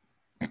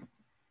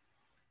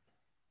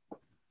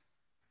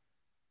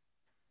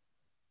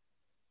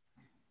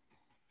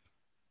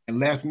 And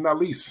last but not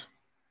least,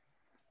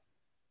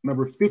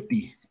 number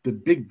 50, The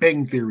Big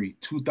Bang Theory,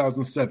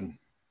 2007.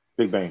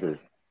 Big Bang Theory.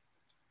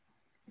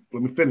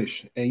 Let me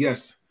finish. And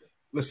yes,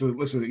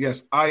 listen.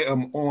 Yes, I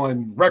am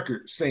on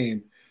record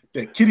saying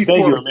that Kitty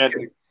Foreman. Thank you,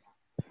 Amanda.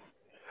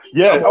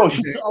 Yeah.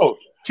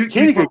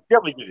 Kitty could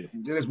definitely get it.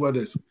 It is what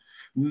it is.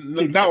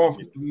 Not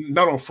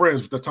on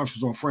Friends. The time she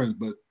was on Friends,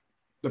 but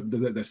that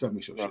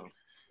 70s Show.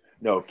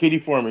 No, Kitty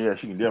Foreman. Yeah,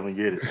 she can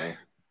definitely get it, man.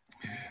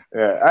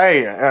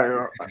 I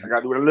got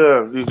to do what I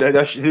love.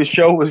 This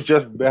show was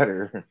just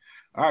better.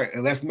 All right,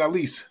 and last but not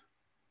least,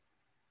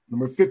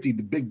 number 50,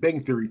 The Big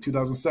Bang Theory,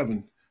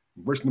 2007.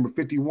 Versus number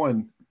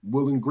 51,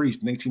 Will and Grace,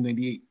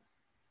 1998.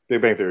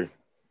 Big Bang Theory.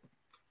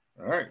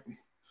 All right.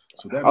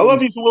 So I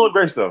love you some Will and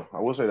Grace though. I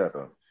will say that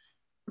though.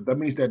 That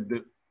means that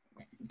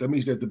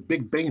the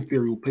Big Bang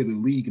Theory will play the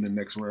league in the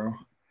next round.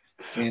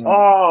 And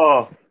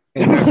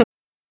that's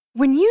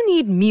When you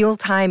need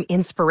mealtime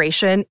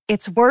inspiration,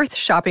 it's worth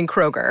shopping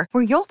Kroger,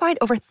 where you'll find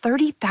over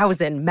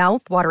 30,000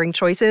 mouth-watering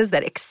choices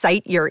that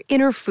excite your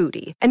inner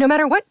foodie. And no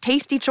matter what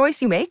tasty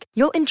choice you make,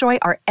 you'll enjoy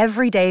our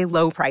everyday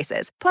low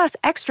prices, plus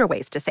extra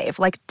ways to save,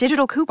 like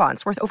digital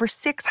coupons worth over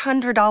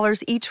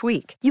 $600 each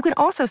week. You can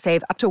also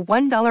save up to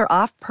 $1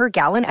 off per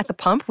gallon at the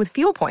pump with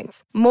fuel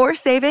points. More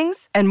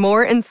savings and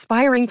more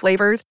inspiring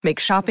flavors make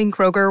shopping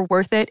Kroger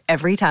worth it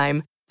every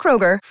time.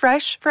 Kroger,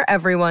 fresh for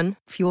everyone.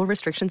 Fuel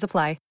restrictions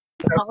apply.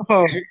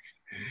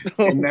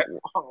 and that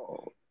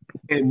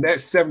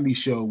 70s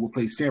show will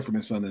play Sanford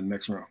and Son in the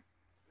next round.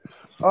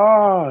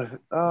 My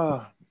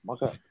God.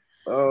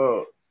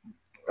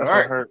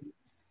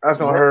 That's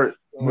gonna hurt.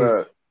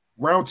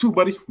 Round 2,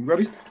 buddy. You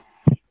ready?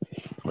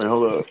 Wait,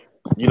 hold up.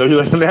 You know you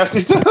like some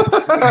nasty stuff.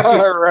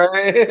 All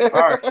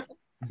right.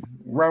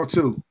 Round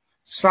 2.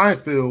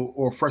 Seinfeld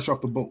or Fresh Off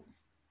the Boat?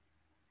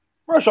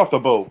 Fresh Off the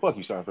Boat. Fuck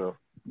you, Seinfeld.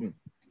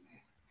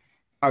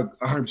 I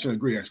 100%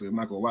 agree, actually. I'm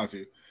not going to lie to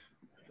you.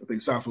 I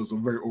think Seinfeld is a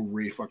very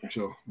overrated fucking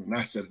show. And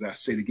I said it, I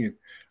say it again.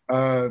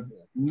 I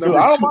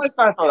don't mind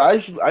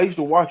Seinfeld. I used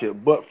to watch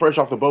it, but Fresh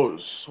Off the Boat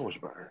is so much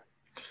better.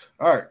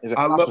 All right.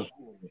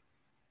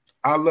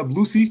 I Love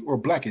Lucy or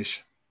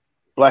Blackish?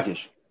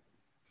 Blackish.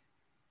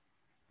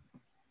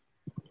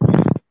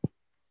 I'm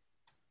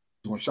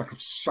going to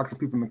shock the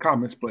people in the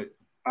comments, but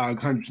I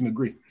 100%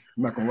 agree.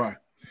 I'm not going to lie.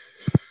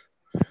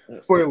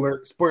 Spoiler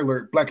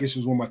alert, Blackish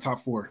is one of my top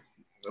 4.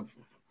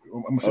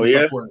 I'm gonna say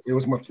top 4. It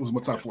was my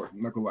top 4.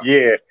 I'm not gonna lie.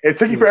 Yeah, it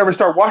took you forever to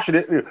start watching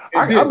it.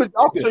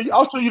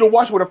 I'll tell you to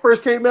watch it when it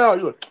first came out.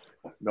 You're like,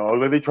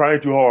 no, they trying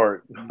too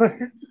hard.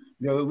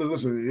 Yeah,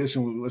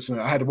 listen.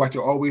 I had to watch it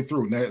all the way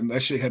through, and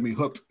that shit had me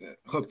hooked.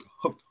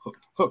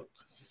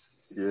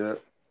 Yeah.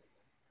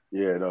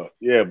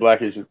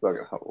 Blackish is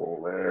fucking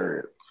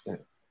hilarious.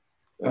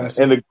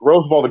 And the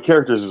growth of all the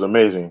characters is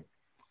amazing.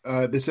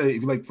 They say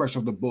if you like Fresh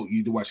Off the Boat, you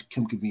need to watch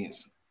Kim's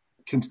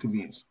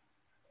Convenience.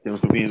 All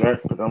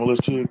right. Put down the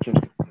list too.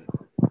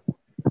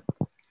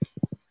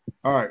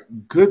 All right.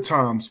 Good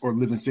Times or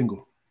Living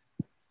Single?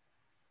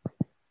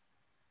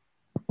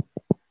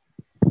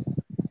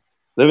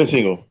 Living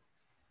Single.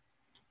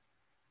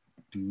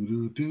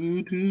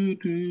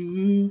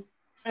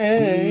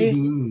 Hey.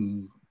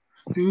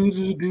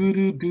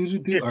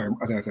 All right.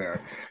 Okay.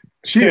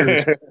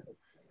 Cheers.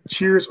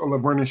 Cheers or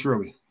Laverne and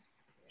Shirley?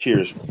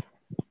 Cheers.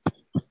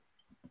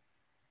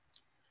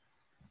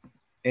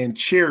 And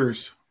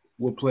Cheers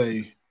will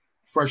play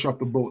Fresh Off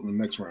the Boat in the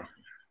next round.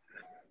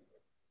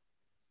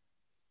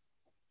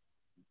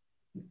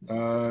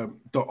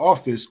 The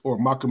Office or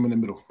Malcolm in the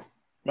Middle?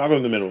 Malcolm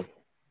in the Middle.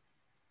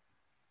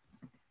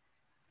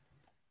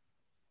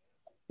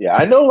 Yeah,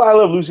 I know I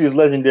Love Lucy is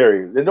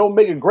legendary. They don't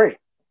make it great.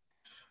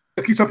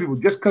 I keep telling people,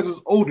 just because it's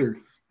older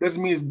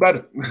doesn't mean it's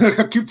better.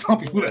 I keep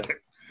telling people that.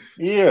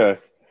 Yeah.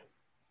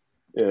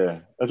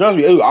 I'm telling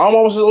you, I'm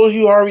almost as old as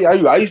you, Harvey.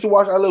 I used to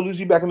watch I Love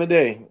Lucy back in the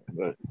day,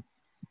 but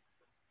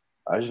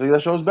I just think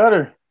that show's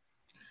better.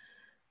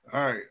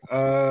 All right.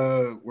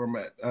 Where I'm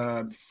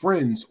at.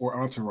 Friends or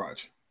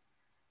Entourage?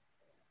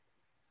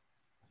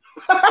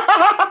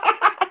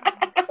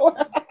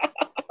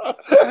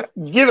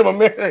 Get him,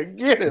 man.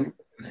 Get him.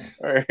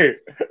 All right.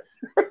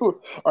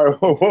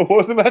 What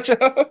was the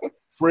matchup?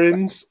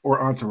 Friends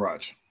or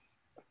Entourage?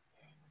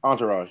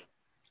 Entourage.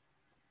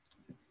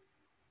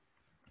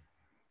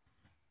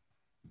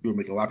 You'll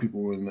make a lot of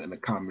people in the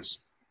comments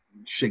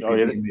shake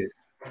their head.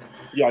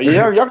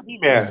 Y'all can be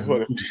mad.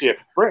 Yeah,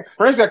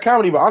 Friends got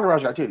comedy, but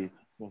Entourage got titties.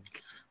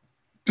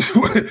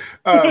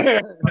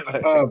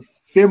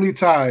 Family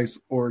Ties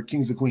or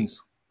Kings of Queens?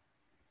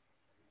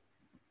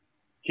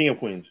 King of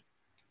Queens.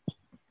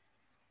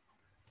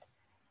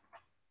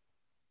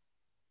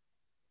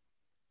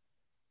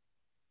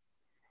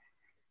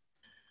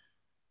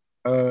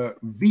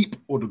 Veep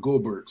or the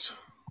Goldbergs?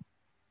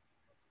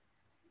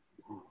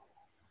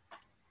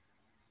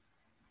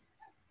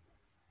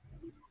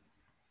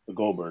 The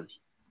Goldbergs.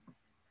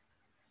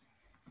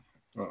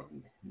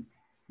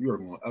 You are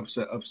going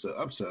upset. I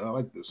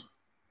like this.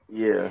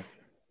 Yeah.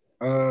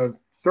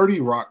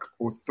 30 Rock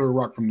or Third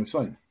Rock from the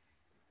Sun?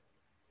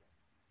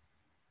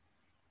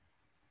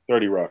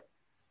 30 Rock.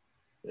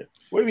 Yeah.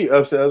 What do you mean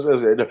upset?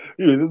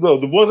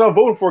 The ones I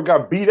voted for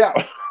got beat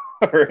out.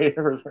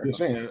 You're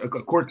saying,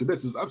 according to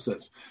this, is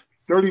upsets.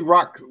 30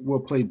 Rock will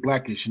play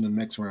Blackish in the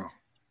next round.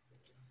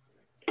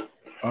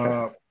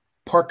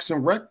 Parks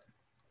and Rec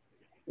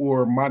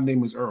or My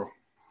Name is Earl?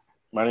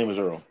 My Name is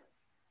Earl.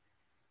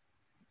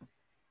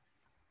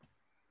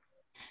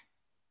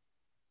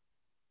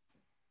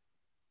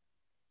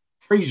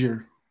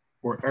 Frasier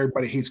or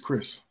Everybody Hates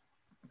Chris?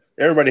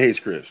 Everybody Hates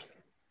Chris.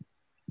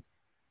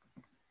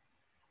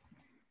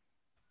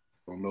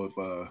 I don't know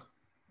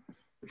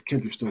if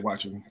Kendra's still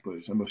watching, but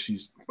I know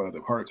she's by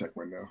the heart attack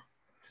right now.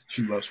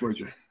 She loves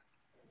Frasier.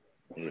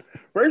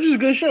 Frasier's a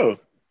good show.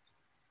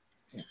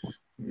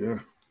 Yeah.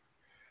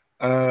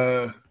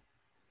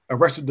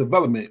 Arrested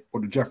Development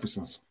or The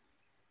Jeffersons?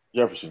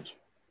 Jeffersons.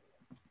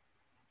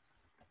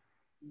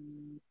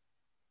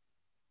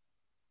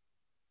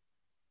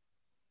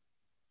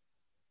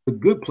 The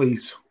Good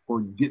Place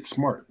or Get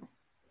Smart?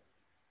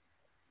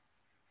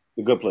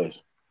 The Good Place.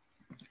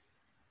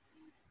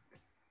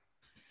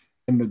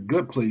 And The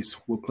Good Place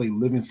will play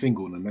Living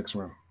Single in the next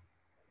round.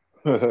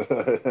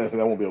 That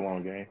won't be a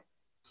long game.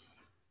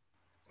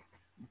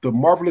 The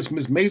Marvelous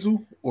Miss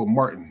Maisel or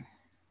Martin?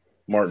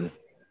 Martin.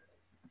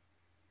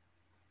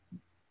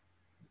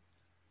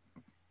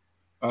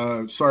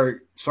 Sorry,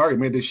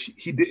 man.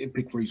 He didn't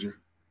pick Frazier.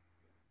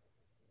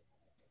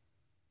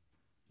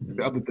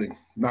 The other thing,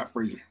 not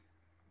Frazier.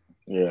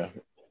 Yeah,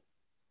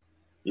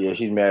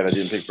 she's mad I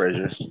didn't pick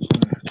Frazier.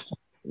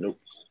 Nope.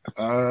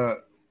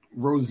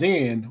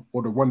 Roseanne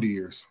or The Wonder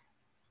Years?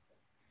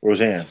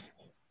 Roseanne.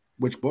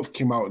 Which both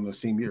came out in the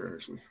same year,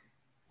 actually.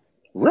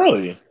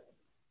 Really?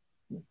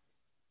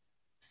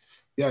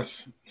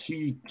 Yes,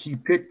 he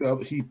picked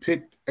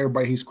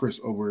Everybody Hates Chris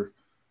over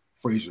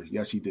Frazier.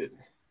 Yes, he did.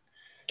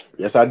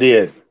 Yes, I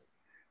did.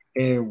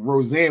 And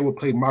Roseanne will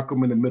play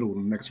Malcolm in the Middle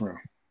in the next round.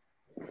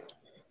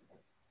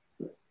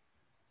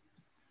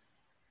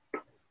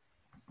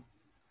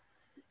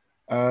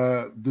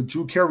 The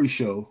Drew Carey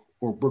Show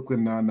or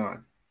Brooklyn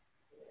Nine-Nine?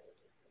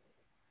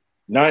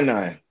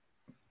 Nine.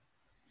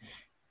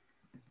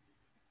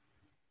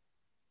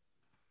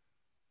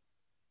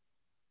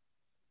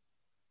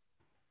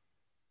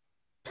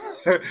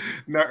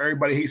 Not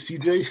Everybody Hates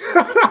CJ.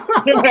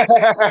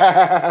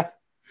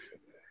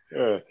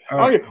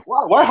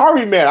 Why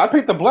Harvey mad? I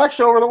picked the black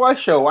show over the white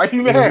show. Why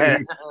you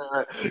mad?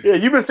 Yeah,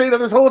 you've been saying that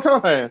this whole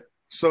time.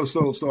 So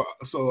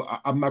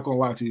I'm not gonna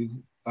lie to you.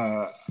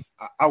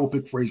 I will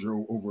pick Frazier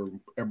over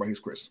Everybody Hates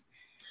Chris.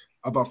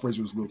 I thought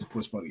Frazier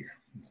was funnier,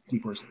 me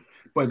personally.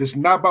 But it's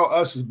not about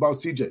us, it's about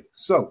CJ.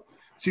 So,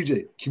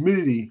 CJ,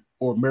 Community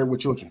or Married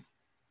with Children?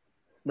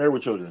 Married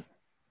with Children.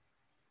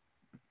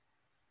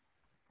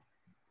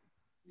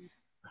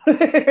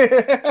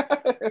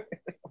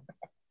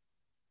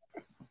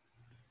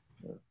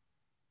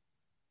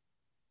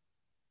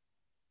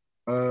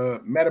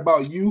 Mad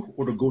About You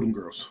or The Golden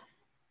Girls?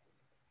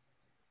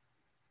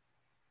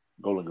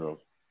 Golden Girls.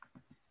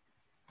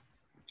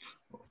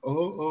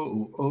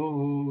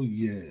 Oh,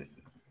 yeah.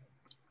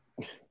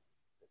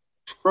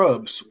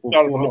 Scrubs or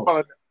Full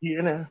House?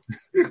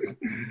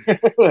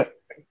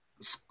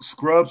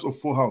 Scrubs or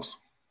Full House?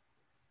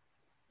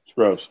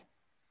 Scrubs.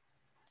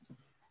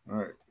 All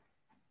right.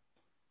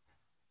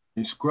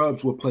 And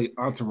Scrubs will play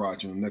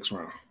Entourage in the next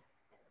round.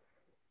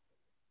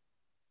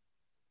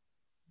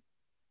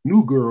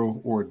 New Girl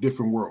or A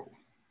Different World?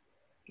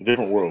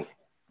 Different World.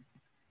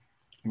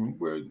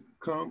 Where it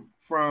come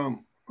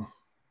from?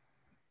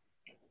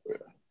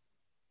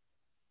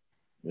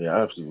 Yeah,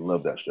 I absolutely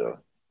love that show.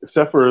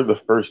 Except for the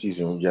first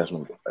season with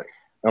Jasmine.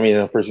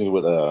 The first season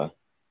with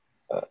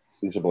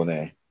Lisa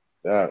Bonet.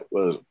 That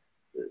was.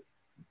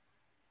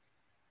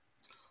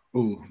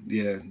 Oh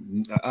yeah,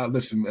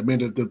 listen. I mean,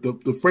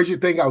 the Frasier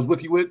thing I was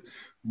with you with,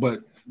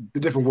 but The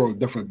Different World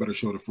definitely a better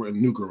show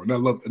than New Girl, and I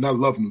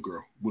love New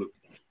Girl.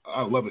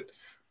 I love it,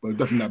 but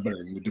definitely not better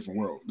than The Different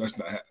World. That's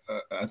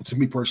not to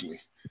me personally.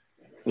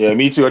 Yeah,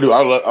 me too. I do.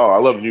 I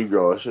love New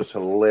Girl. It's just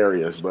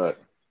hilarious, but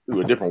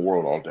A Different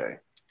World all day.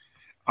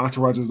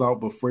 Entourage is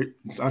out, but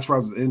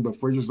Entourage is in, but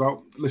Frasier's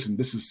out. Listen,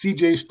 this is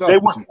CJ stuff.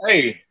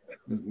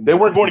 They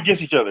weren't going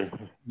against each other.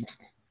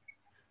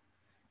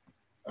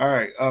 All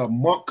right,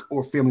 Monk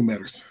or Family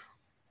Matters?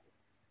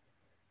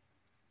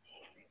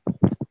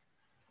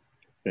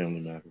 Family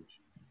Matters.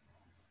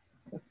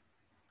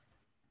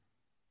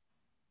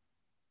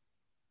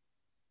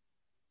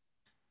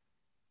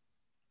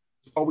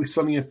 Always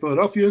Sunny in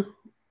Philadelphia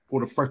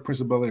or The Fresh Prince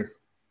of Bel-Air?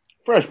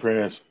 Fresh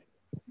Prince.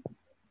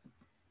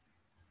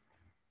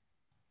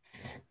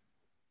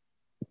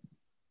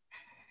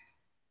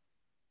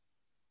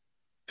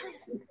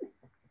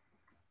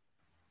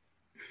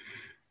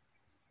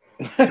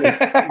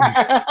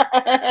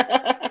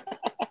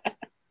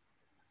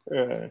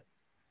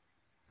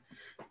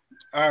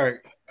 All right.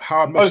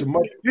 How I Met Your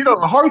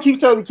Mother. Harvey keeps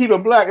telling me to keep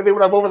it black, and then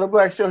when I'm over the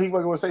black show, he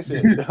wasn't going to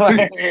say shit.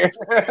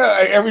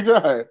 Every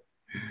time.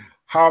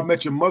 How I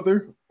Met Your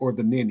Mother or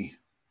The Nanny?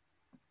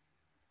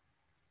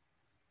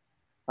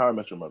 How I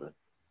Met Your Mother.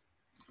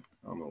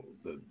 I don't know.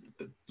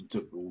 It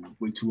took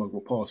way too long to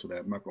pause for that.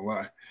 I'm not going to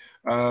lie.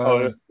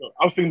 I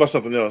was thinking about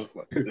something else.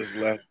 This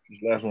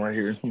last one right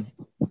here.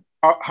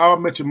 How I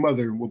Met Your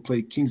Mother will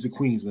play Kings and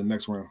Queens in the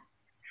next round.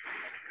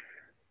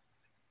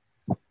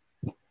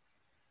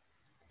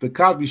 The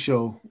Cosby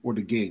Show or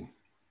The Game?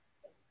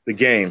 The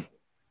Game.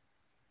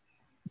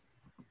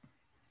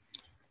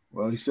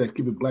 Well, he said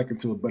keep it black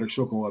until a better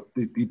show come up.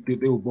 They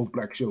were both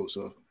black shows,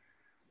 so.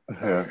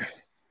 The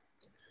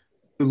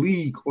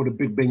League or The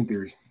Big Bang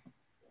Theory?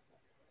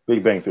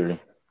 Big Bang Theory.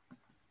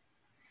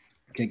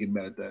 Can't get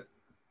mad at that.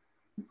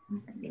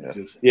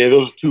 Yeah,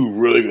 those are two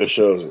really good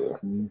shows.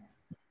 Mm-hmm.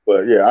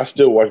 But yeah, I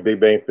still watch Big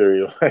Bang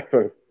Theory like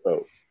 3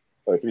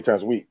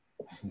 times a week.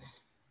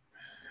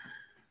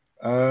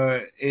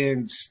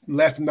 And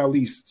last but not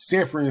least,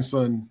 Sanford and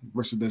Son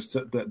versus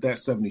that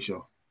 70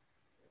 show.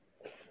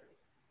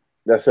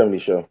 That 70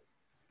 show.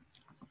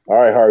 All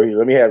right, Harvey,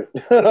 let me have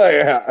it.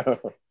 Yeah.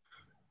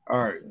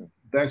 All right.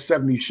 That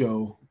 70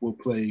 show will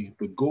play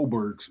the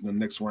Goldbergs in the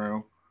next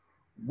round,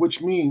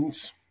 which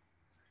means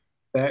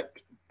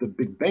that the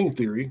Big Bang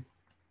Theory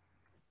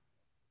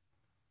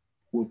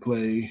will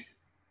play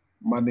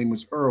My Name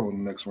is Earl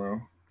in the next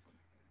round.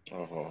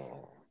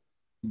 Oh.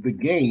 The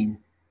Game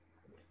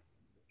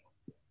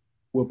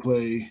will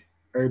play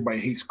Everybody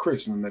Hates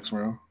Chris in the next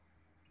round.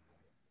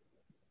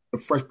 The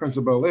Fresh Prince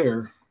of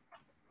Bel-Air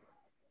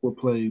will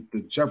play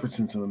the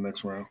Jeffersons in the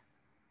next round.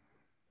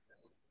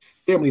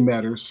 Family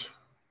Matters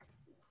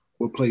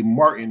will play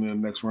Martin in the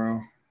next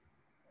round.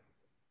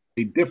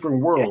 A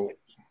Different World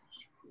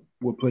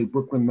will play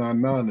Brooklyn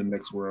Nine-Nine in the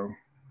next round.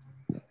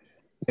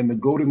 And the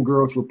Golden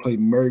Girls will play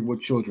Married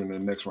with Children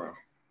in the next round.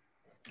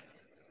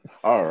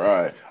 All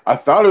right. I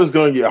thought it was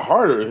going to get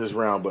harder this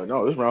round, but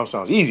no, this round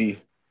sounds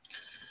easy.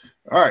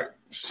 All right.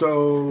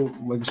 So,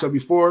 like we said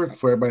before,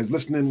 for everybody's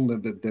listening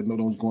that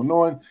know what's going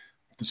on,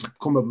 this will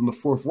come up in the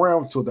fourth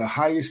round. So the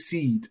highest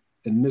seed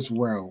in this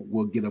round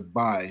will get a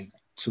bye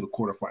to the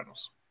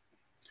quarterfinals.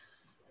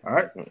 All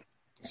right.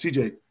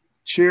 CJ,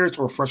 cheers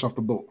or fresh off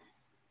the boat?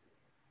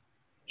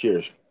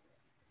 Cheers.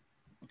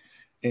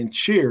 And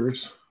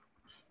cheers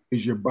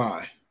is your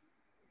bye.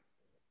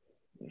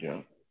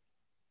 Yeah.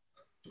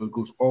 So it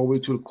goes all the way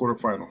to the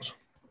quarterfinals.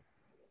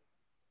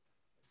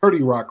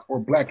 30 Rock or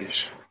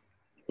Blackish?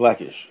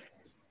 Blackish.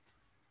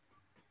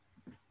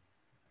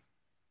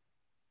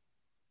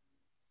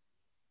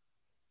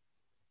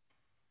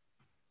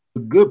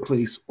 The Good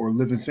Place or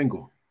Living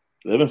Single?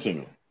 Living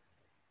Single.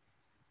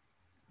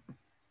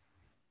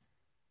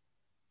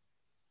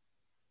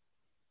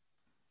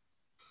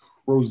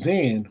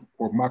 Roseanne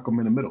or Malcolm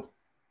in the Middle?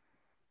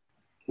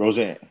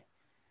 Roseanne.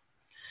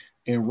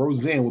 And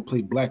Roseanne will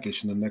play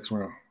Blackish in the next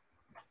round.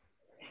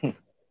 I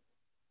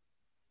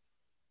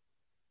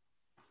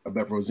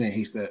bet Roseanne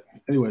hates that.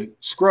 Anyway,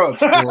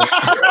 Scrubs. Or...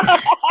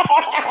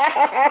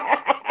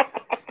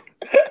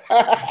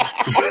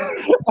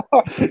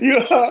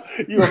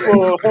 You're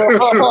full.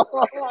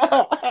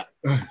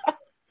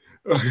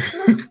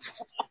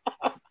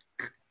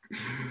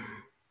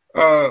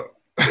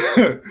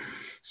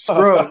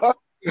 Scrubs.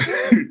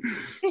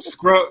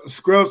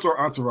 Scrubs or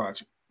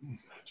Entourage?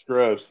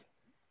 Scrubs.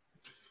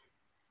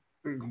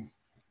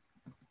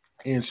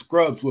 And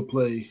Scrubs will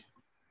play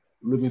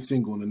Living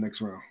Single in the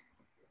next round.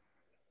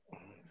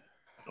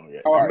 Oh, yeah.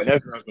 All right,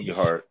 next round's going to be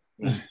hard.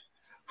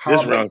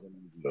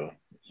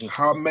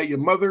 How I Met Your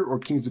Mother or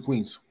Kings of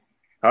Queens?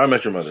 How I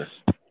Met Your Mother.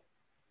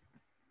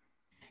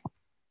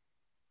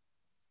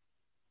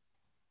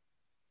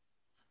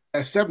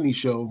 That 70s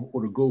show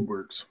or the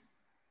Goldbergs?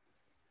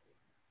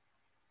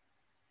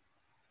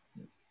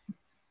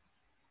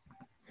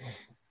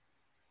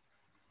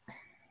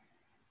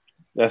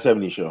 That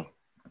 70s show.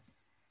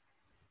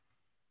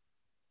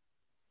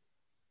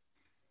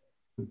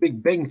 The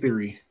Big Bang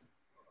Theory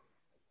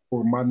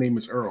or My Name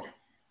is Earl?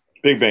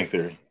 Big Bang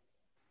Theory.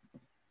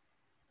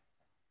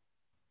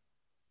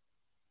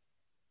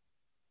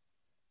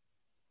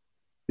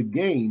 The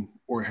Game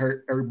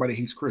or Everybody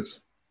Hates Chris?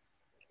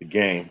 The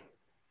Game.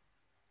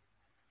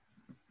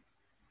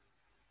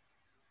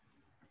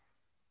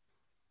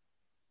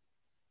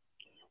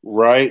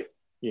 Right?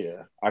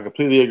 Yeah, I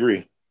completely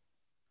agree.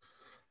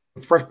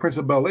 The Fresh Prince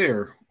of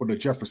Bel-Air or the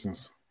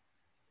Jeffersons?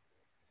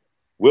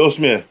 Will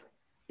Smith.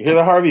 You hear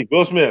that, Harvey?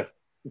 Will Smith.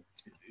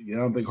 Yeah, I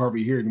don't think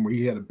Harvey here anymore.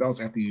 He had a bounce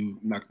after you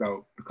knocked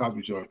out the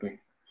Cosby Show, I think.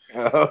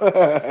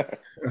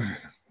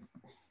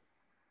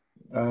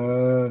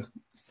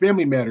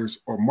 Family Matters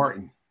or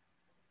Martin?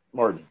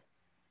 Martin.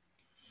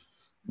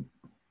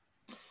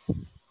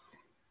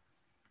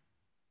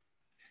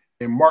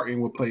 And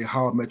Martin will play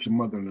How I Met Your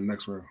Mother in the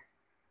next round.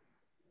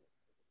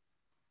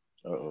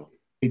 Uh-oh.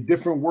 A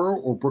Different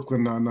World or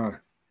Brooklyn Nine-Nine?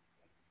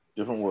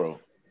 Different World.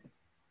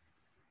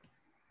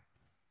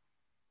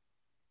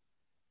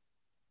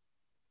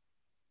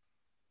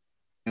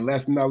 And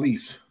last but not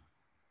least,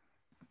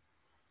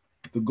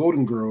 The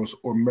Golden Girls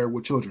or Married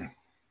with Children?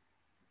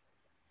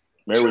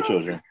 Married with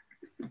Children.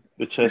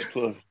 The chess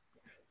club.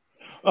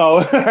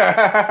 Oh.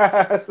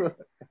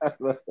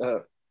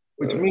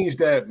 Which means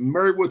that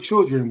Married with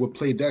Children will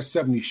play That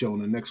 70s Show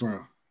in the next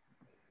round.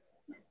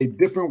 A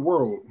Different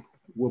World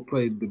will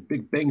play The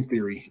Big Bang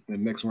Theory in the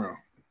next round.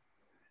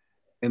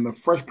 And The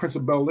Fresh Prince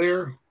of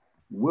Bel-Air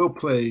will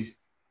play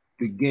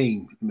The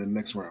Game in the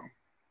next round.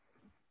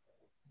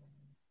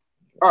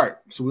 All right,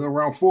 so we're in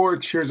round 4.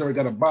 Cheers already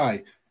got a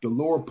bye. The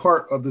lower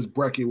part of this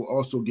bracket will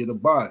also get a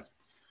bye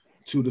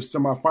to the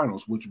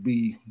semifinals, which would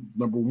be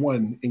number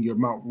 1 in your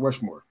Mount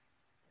Rushmore.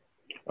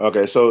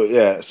 Okay, so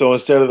yeah, so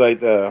instead of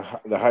like the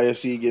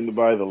highest seed getting the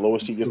bye, the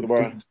lowest seed gets the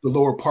bye? The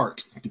lower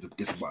part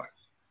gets a bye.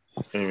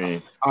 I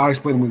mean, I'll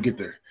explain when we get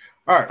there.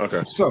 All right,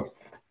 okay. So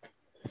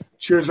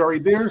cheers already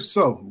there.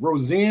 So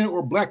Roseanne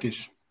or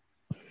Blackish?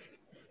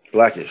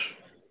 Blackish.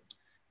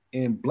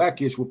 And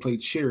Blackish will play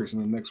Cheers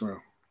in the next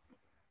round.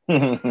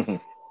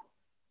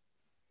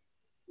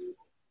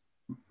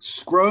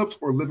 Scrubs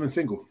or Living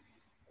Single?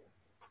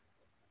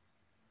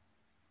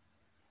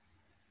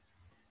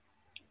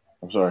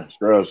 I'm sorry,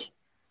 Scrubs.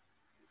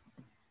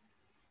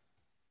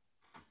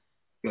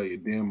 Yeah, your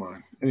damn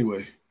mind.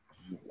 Anyway,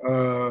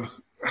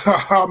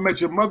 How I Met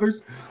Your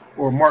Mother's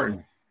or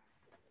Martin?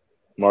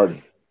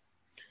 Martin.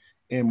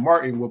 And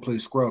Martin will play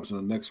Scrubs in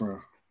the next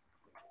round.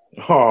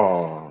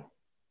 Oh.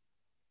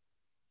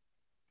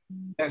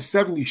 That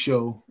 70s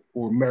Show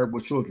or Married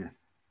with Children?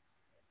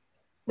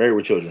 Married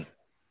with Children.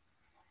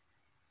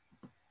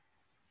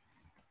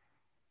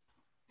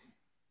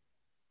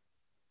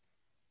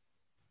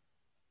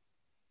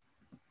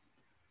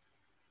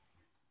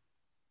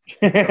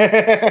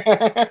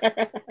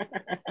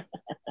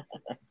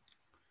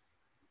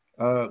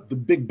 The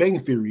Big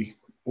Bang Theory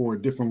or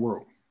A Different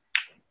World?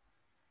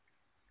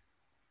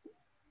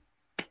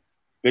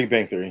 Big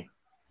Bang Theory.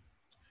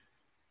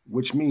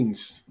 Which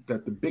means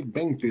that The Big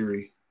Bang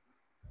Theory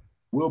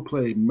will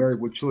play Married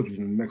with Children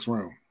in the next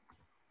round.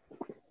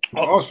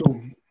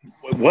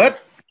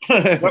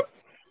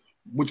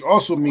 Which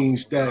also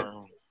means that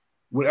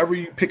whatever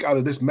you pick out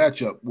of this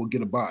matchup will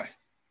get a bye.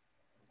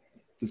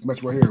 This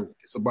match right here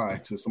gets a bye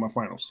to the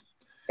semifinals.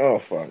 Oh,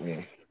 fuck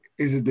me.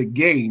 Is it The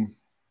Game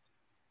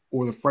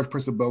or The Fresh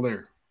Prince of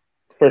Bel-Air?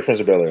 Fresh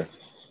Prince of Bel-Air.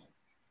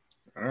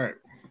 All right.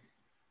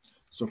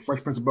 So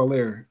Fresh Prince of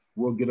Bel-Air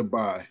will get a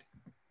bye.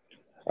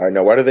 All right,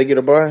 now why did they get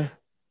a bye?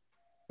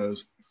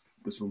 Because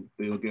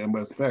they don't get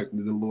anybody's back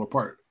in the lower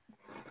part.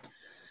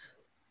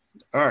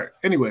 All right.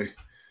 Anyway,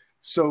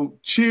 so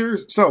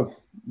cheers. So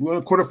we're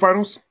in the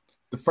quarterfinals.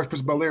 The Fresh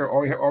Prince of Bel-Air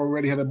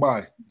already had a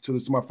bye to the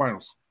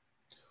semifinals.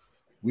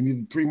 We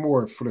needed 3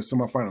 more for the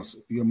semifinals.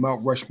 Your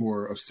Mount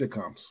Rushmore of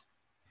sitcoms.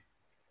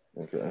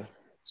 Okay.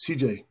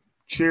 CJ,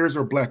 Cheers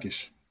or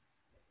Blackish?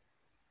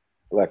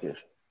 Blackish.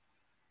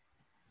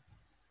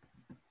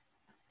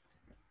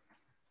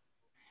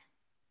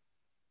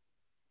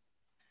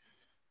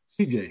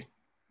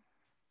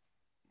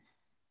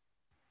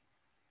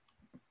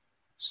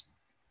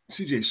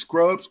 CJ,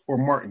 Scrubs or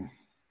Martin?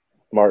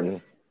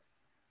 Martin.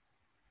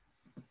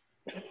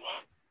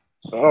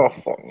 Oh,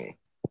 fuck me.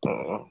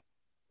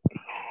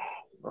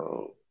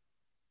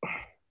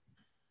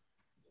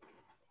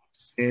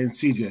 And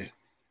CJ.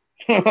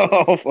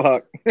 Oh,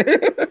 fuck.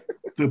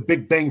 The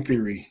Big Bang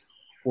Theory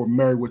or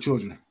Married with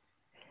Children?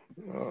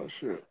 Oh,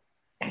 shit.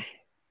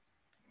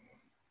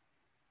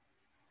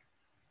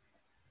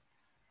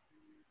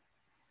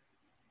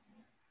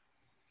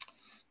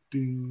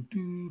 Do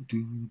do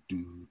do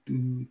do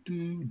do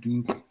do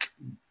do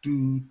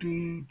do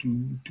do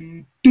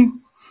do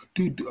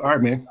do. All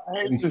right, man.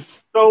 I hate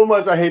this so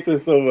much.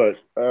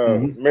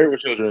 Married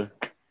with Children.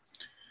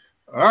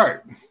 All right,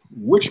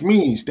 which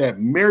means that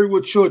Married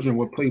with Children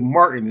will play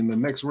Martin in the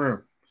next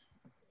round.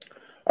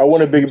 I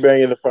want a Big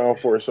Bang in the Final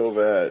Four so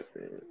bad.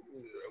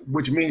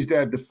 Which means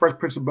that the Fresh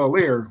Prince of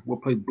Bel-Air will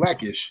play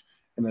Blackish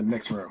in the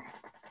next round.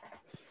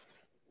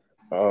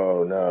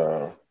 Oh,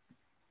 no.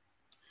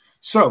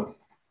 So,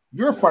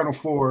 your Final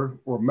Four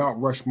or Mount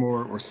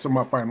Rushmore or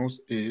semifinals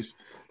is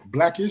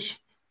Blackish,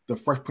 the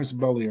Fresh Prince of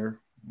Bel-Air,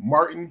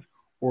 Martin,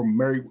 or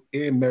Married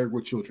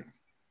with Children.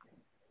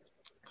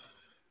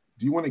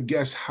 Do you want to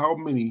guess how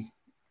many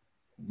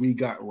we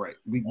got right?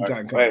 We got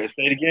in common. Wait,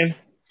 say it again.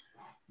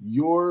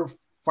 Your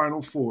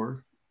Final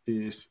Four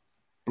is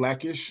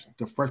Blackish,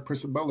 the Fresh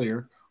Prince of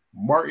Bel-Air,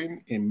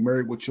 Martin, and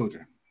Married with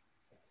Children.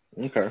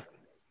 Okay.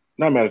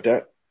 Not mad at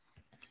that.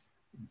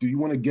 Do you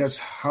want to guess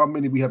how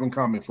many we have in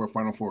common for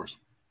Final Fours?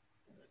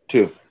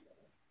 2.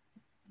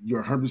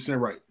 You're 100%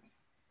 right.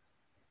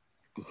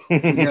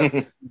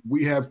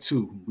 We have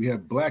 2. We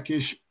have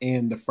Blackish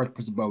and the Fresh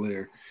Prince of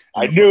Bel-Air.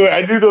 I knew it.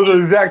 I knew those were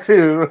exact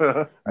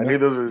 2. I knew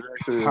those were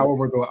exact 2.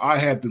 However, though, I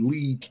had the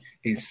league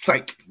in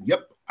Psych.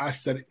 Yep, I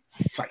said it.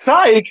 Psych.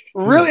 Psych?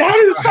 Really? How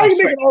did Psych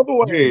make it all the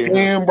way? You're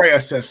damn right I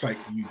said Psych.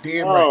 You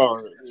damn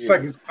right. Yeah.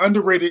 Psych is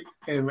underrated,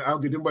 and I'll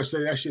get anybody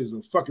say that shit is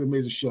a fucking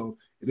amazing show.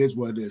 It is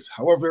what it is.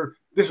 However,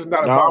 this is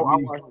not about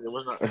me. It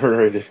was not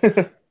underrated.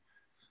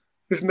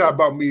 This is not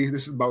about me.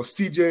 This is about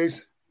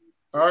CJ's.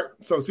 All right,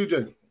 so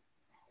CJ,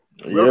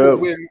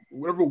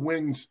 whoever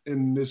wins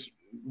in this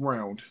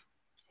round,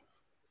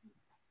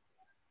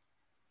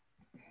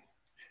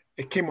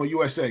 it came on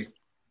USA.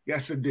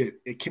 Yes, it did.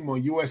 It came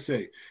on USA.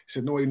 It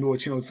said no, no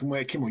channel.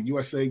 It came on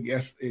USA.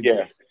 Yes, it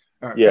did.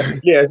 Right. Yeah.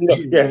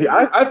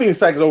 I think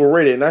Psych is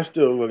overrated, and I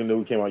still looking to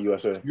who came on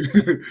USA.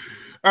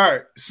 All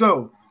right,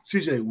 so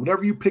CJ,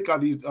 whatever you pick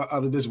out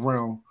of this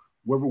round,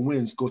 whoever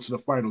wins goes to the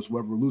finals.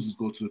 Whoever loses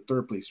goes to the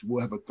third place.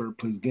 We'll have a third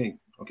place game.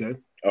 Okay.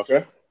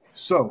 Okay.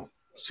 So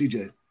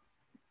CJ,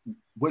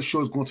 what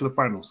show is going to the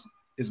finals?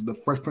 Is it the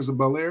Fresh Prince of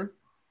Bel-Air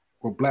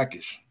or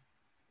Blackish?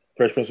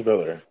 Fresh Prince of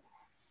Bel-Air.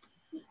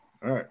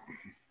 All right.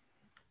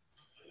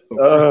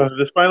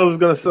 This finals is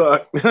gonna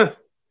suck.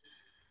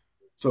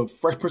 So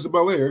Fresh Prince of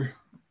Bel-Air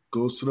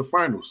goes to the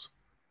finals.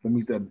 That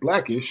means that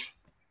Blackish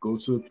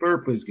goes to the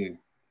third place game.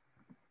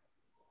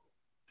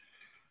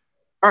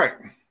 All right,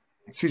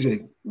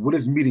 CJ, what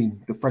is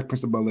meeting the Fresh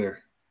Prince of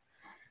Bel-Air?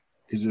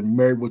 Is it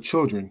Married with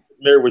Children?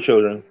 Married with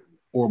Children.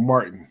 Or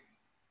Martin?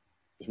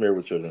 It's Married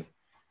with Children.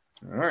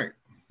 All right.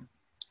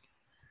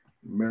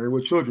 Married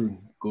with Children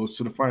goes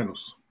to the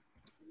finals.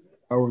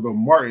 However, though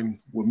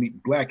Martin will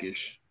meet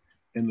Blackish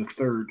in the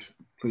third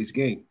place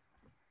game.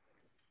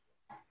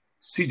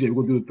 CJ,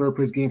 we're going to do the third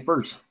place game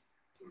first.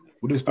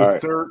 What is the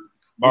third?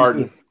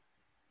 Martin.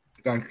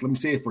 Guys, let me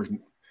say it first.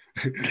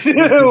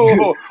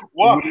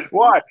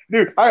 Why?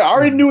 Dude, I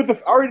already knew what the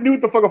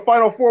fucking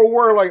Final Four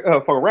were like a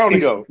round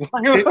ago.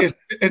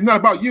 It's not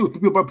about you. It's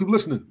about people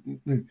listening.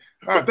 All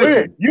right,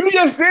 thank you. You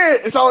just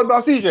said it's all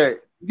about CJ.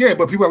 Yeah,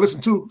 but people are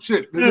listening too.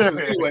 Shit. Listen,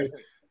 anyway,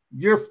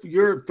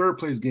 your third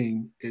place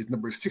game is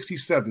number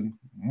 67,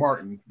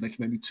 Martin,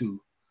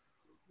 1992,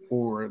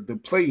 or the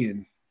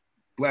play-in,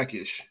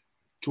 Blackish,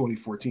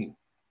 2014.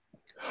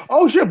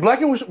 Oh shit,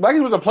 Blackish was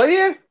a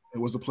play-in? It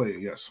was a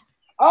play-in, yes.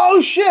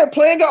 Oh shit,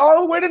 playing got all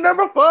the way to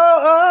number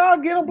 4.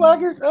 Get him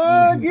Blackish.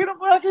 Get him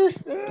Blackish.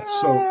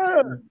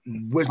 So,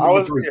 what's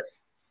number 3? Yeah.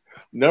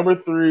 Number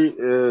 3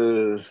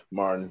 is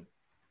Martin.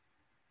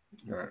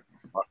 All right.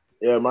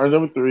 Yeah, Martin's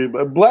number 3.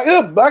 But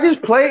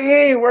Blackish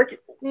play in, working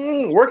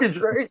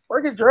Drake.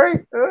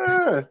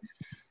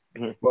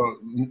 Well,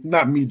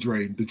 not me,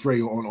 Dre. The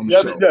Dre on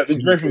the show. Yeah, the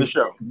Dre from the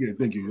show. Yeah,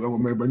 thank you. I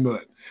want everybody to know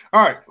that.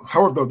 All right.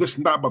 However, though, this is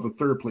not about the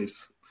third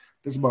place.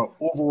 This is about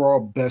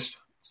overall best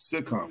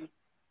sitcom.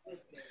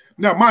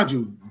 Now, mind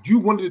you, you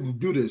wanted to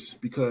do this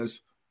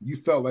because you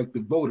felt like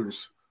the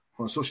voters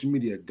on social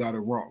media got it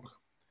wrong.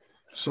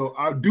 So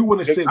I do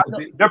want to say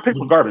their picks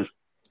were garbage.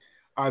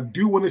 I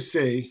do want to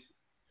say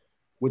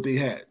what they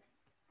had.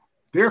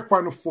 Their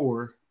Final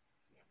Four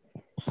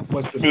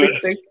was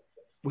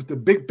the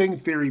Big Bang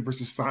Theory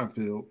versus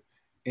Seinfeld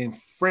and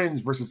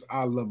Friends versus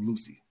I Love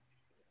Lucy.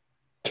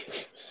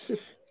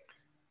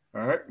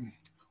 All right.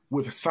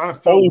 With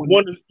Seinfeld.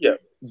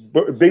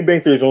 Big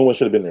Bang Theory is the only one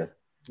should have been there.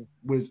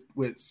 With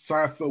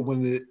Seinfeld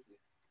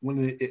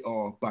winning it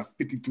all by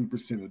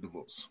 53% of the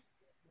votes.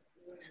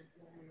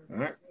 All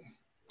right.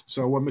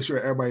 So I want to make sure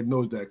everybody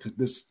knows that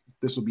because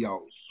this will be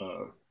out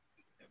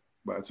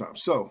by the time.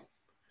 So,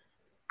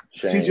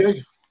 Shame.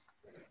 CJ,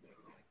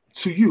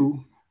 to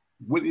you,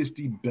 what is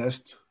the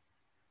best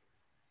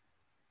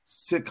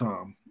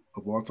sitcom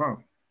of all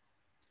time?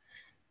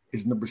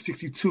 Is number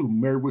 62,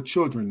 Married with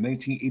Children,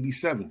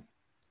 1987?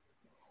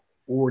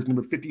 Or is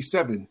number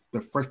 57,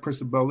 The Fresh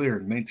Prince of Bel-Air,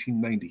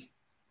 1990?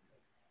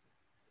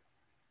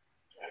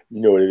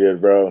 You know what it is,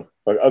 bro.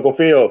 Like Uncle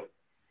Phil,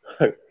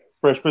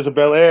 Fresh Prince of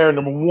Bel-Air,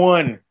 number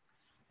 1.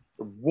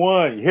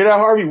 You hear that,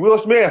 Harvey? Will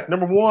Smith,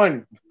 number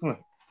 1.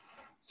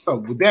 So,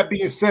 with that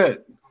being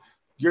said,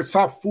 your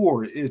top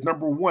 4 is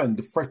number 1,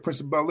 The Fresh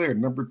Prince of Bel-Air.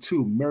 Number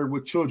 2, Married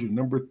with Children.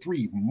 Number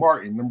 3,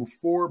 Martin. Number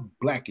 4,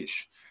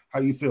 Blackish. How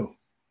you feel?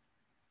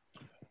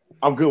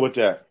 I'm good with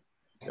that.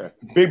 Yeah.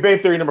 Big Bang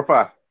Theory, number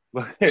 5.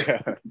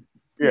 yeah,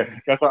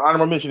 got the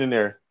honorable mention in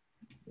there.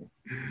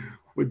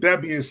 With that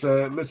being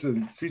said,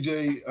 listen,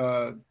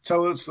 CJ,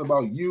 tell us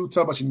about you.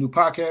 Tell about your new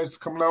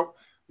podcast coming out.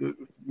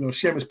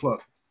 Shameless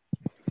plug.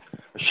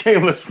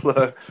 Shameless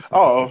plug.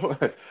 Oh,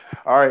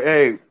 all right.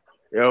 Hey,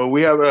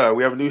 we have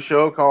a new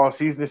show called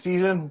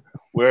Season2season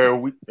where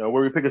we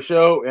pick a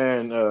show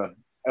and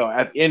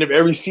at the end of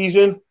every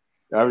season,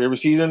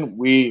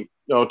 we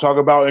talk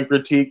about and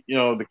critique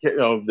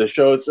the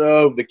show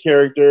itself, the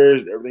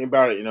characters, everything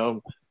about it.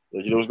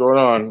 Let you know what's going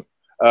on.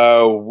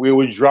 We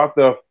would drop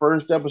the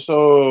first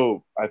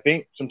episode, I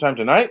think, sometime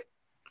tonight.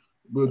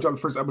 We'll drop the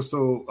first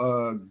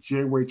episode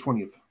January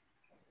 20th.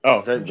 Oh,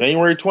 okay.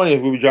 January 20th,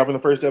 we'll be dropping the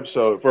first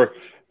episode.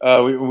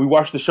 We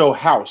watched the show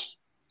House.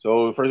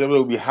 So the first episode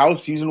will be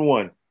House Season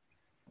 1.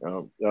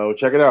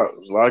 Check it out.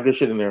 There's a lot of good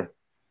shit in there.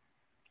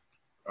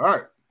 All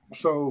right.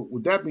 So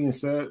with that being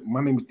said,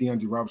 my name is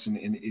DeAndre Robinson,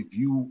 and if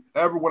you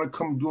ever want to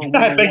come do a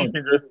one-on-one,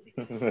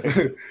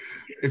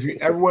 if you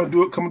ever want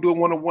to come do a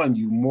one-on-one,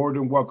 you're more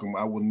than welcome.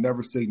 I will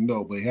never say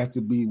no, but it has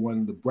to be one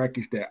of the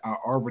brackets that I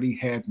already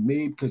have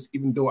made, because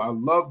even though I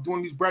love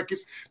doing these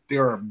brackets, they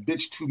are a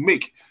bitch to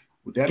make.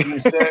 With that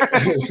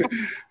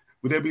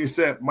being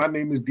said, my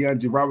name is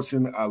DeAndre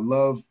Robinson. I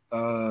love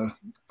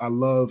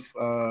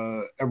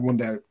everyone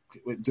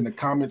that's in the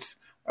comments.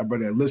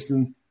 Everybody that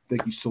listening,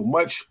 thank you so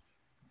much.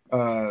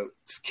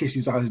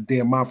 Casey's out his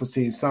damn mouth for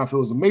saying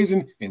Seinfeld is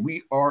amazing, and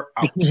we are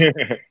out. All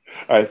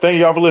right, thank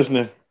y'all for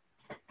listening.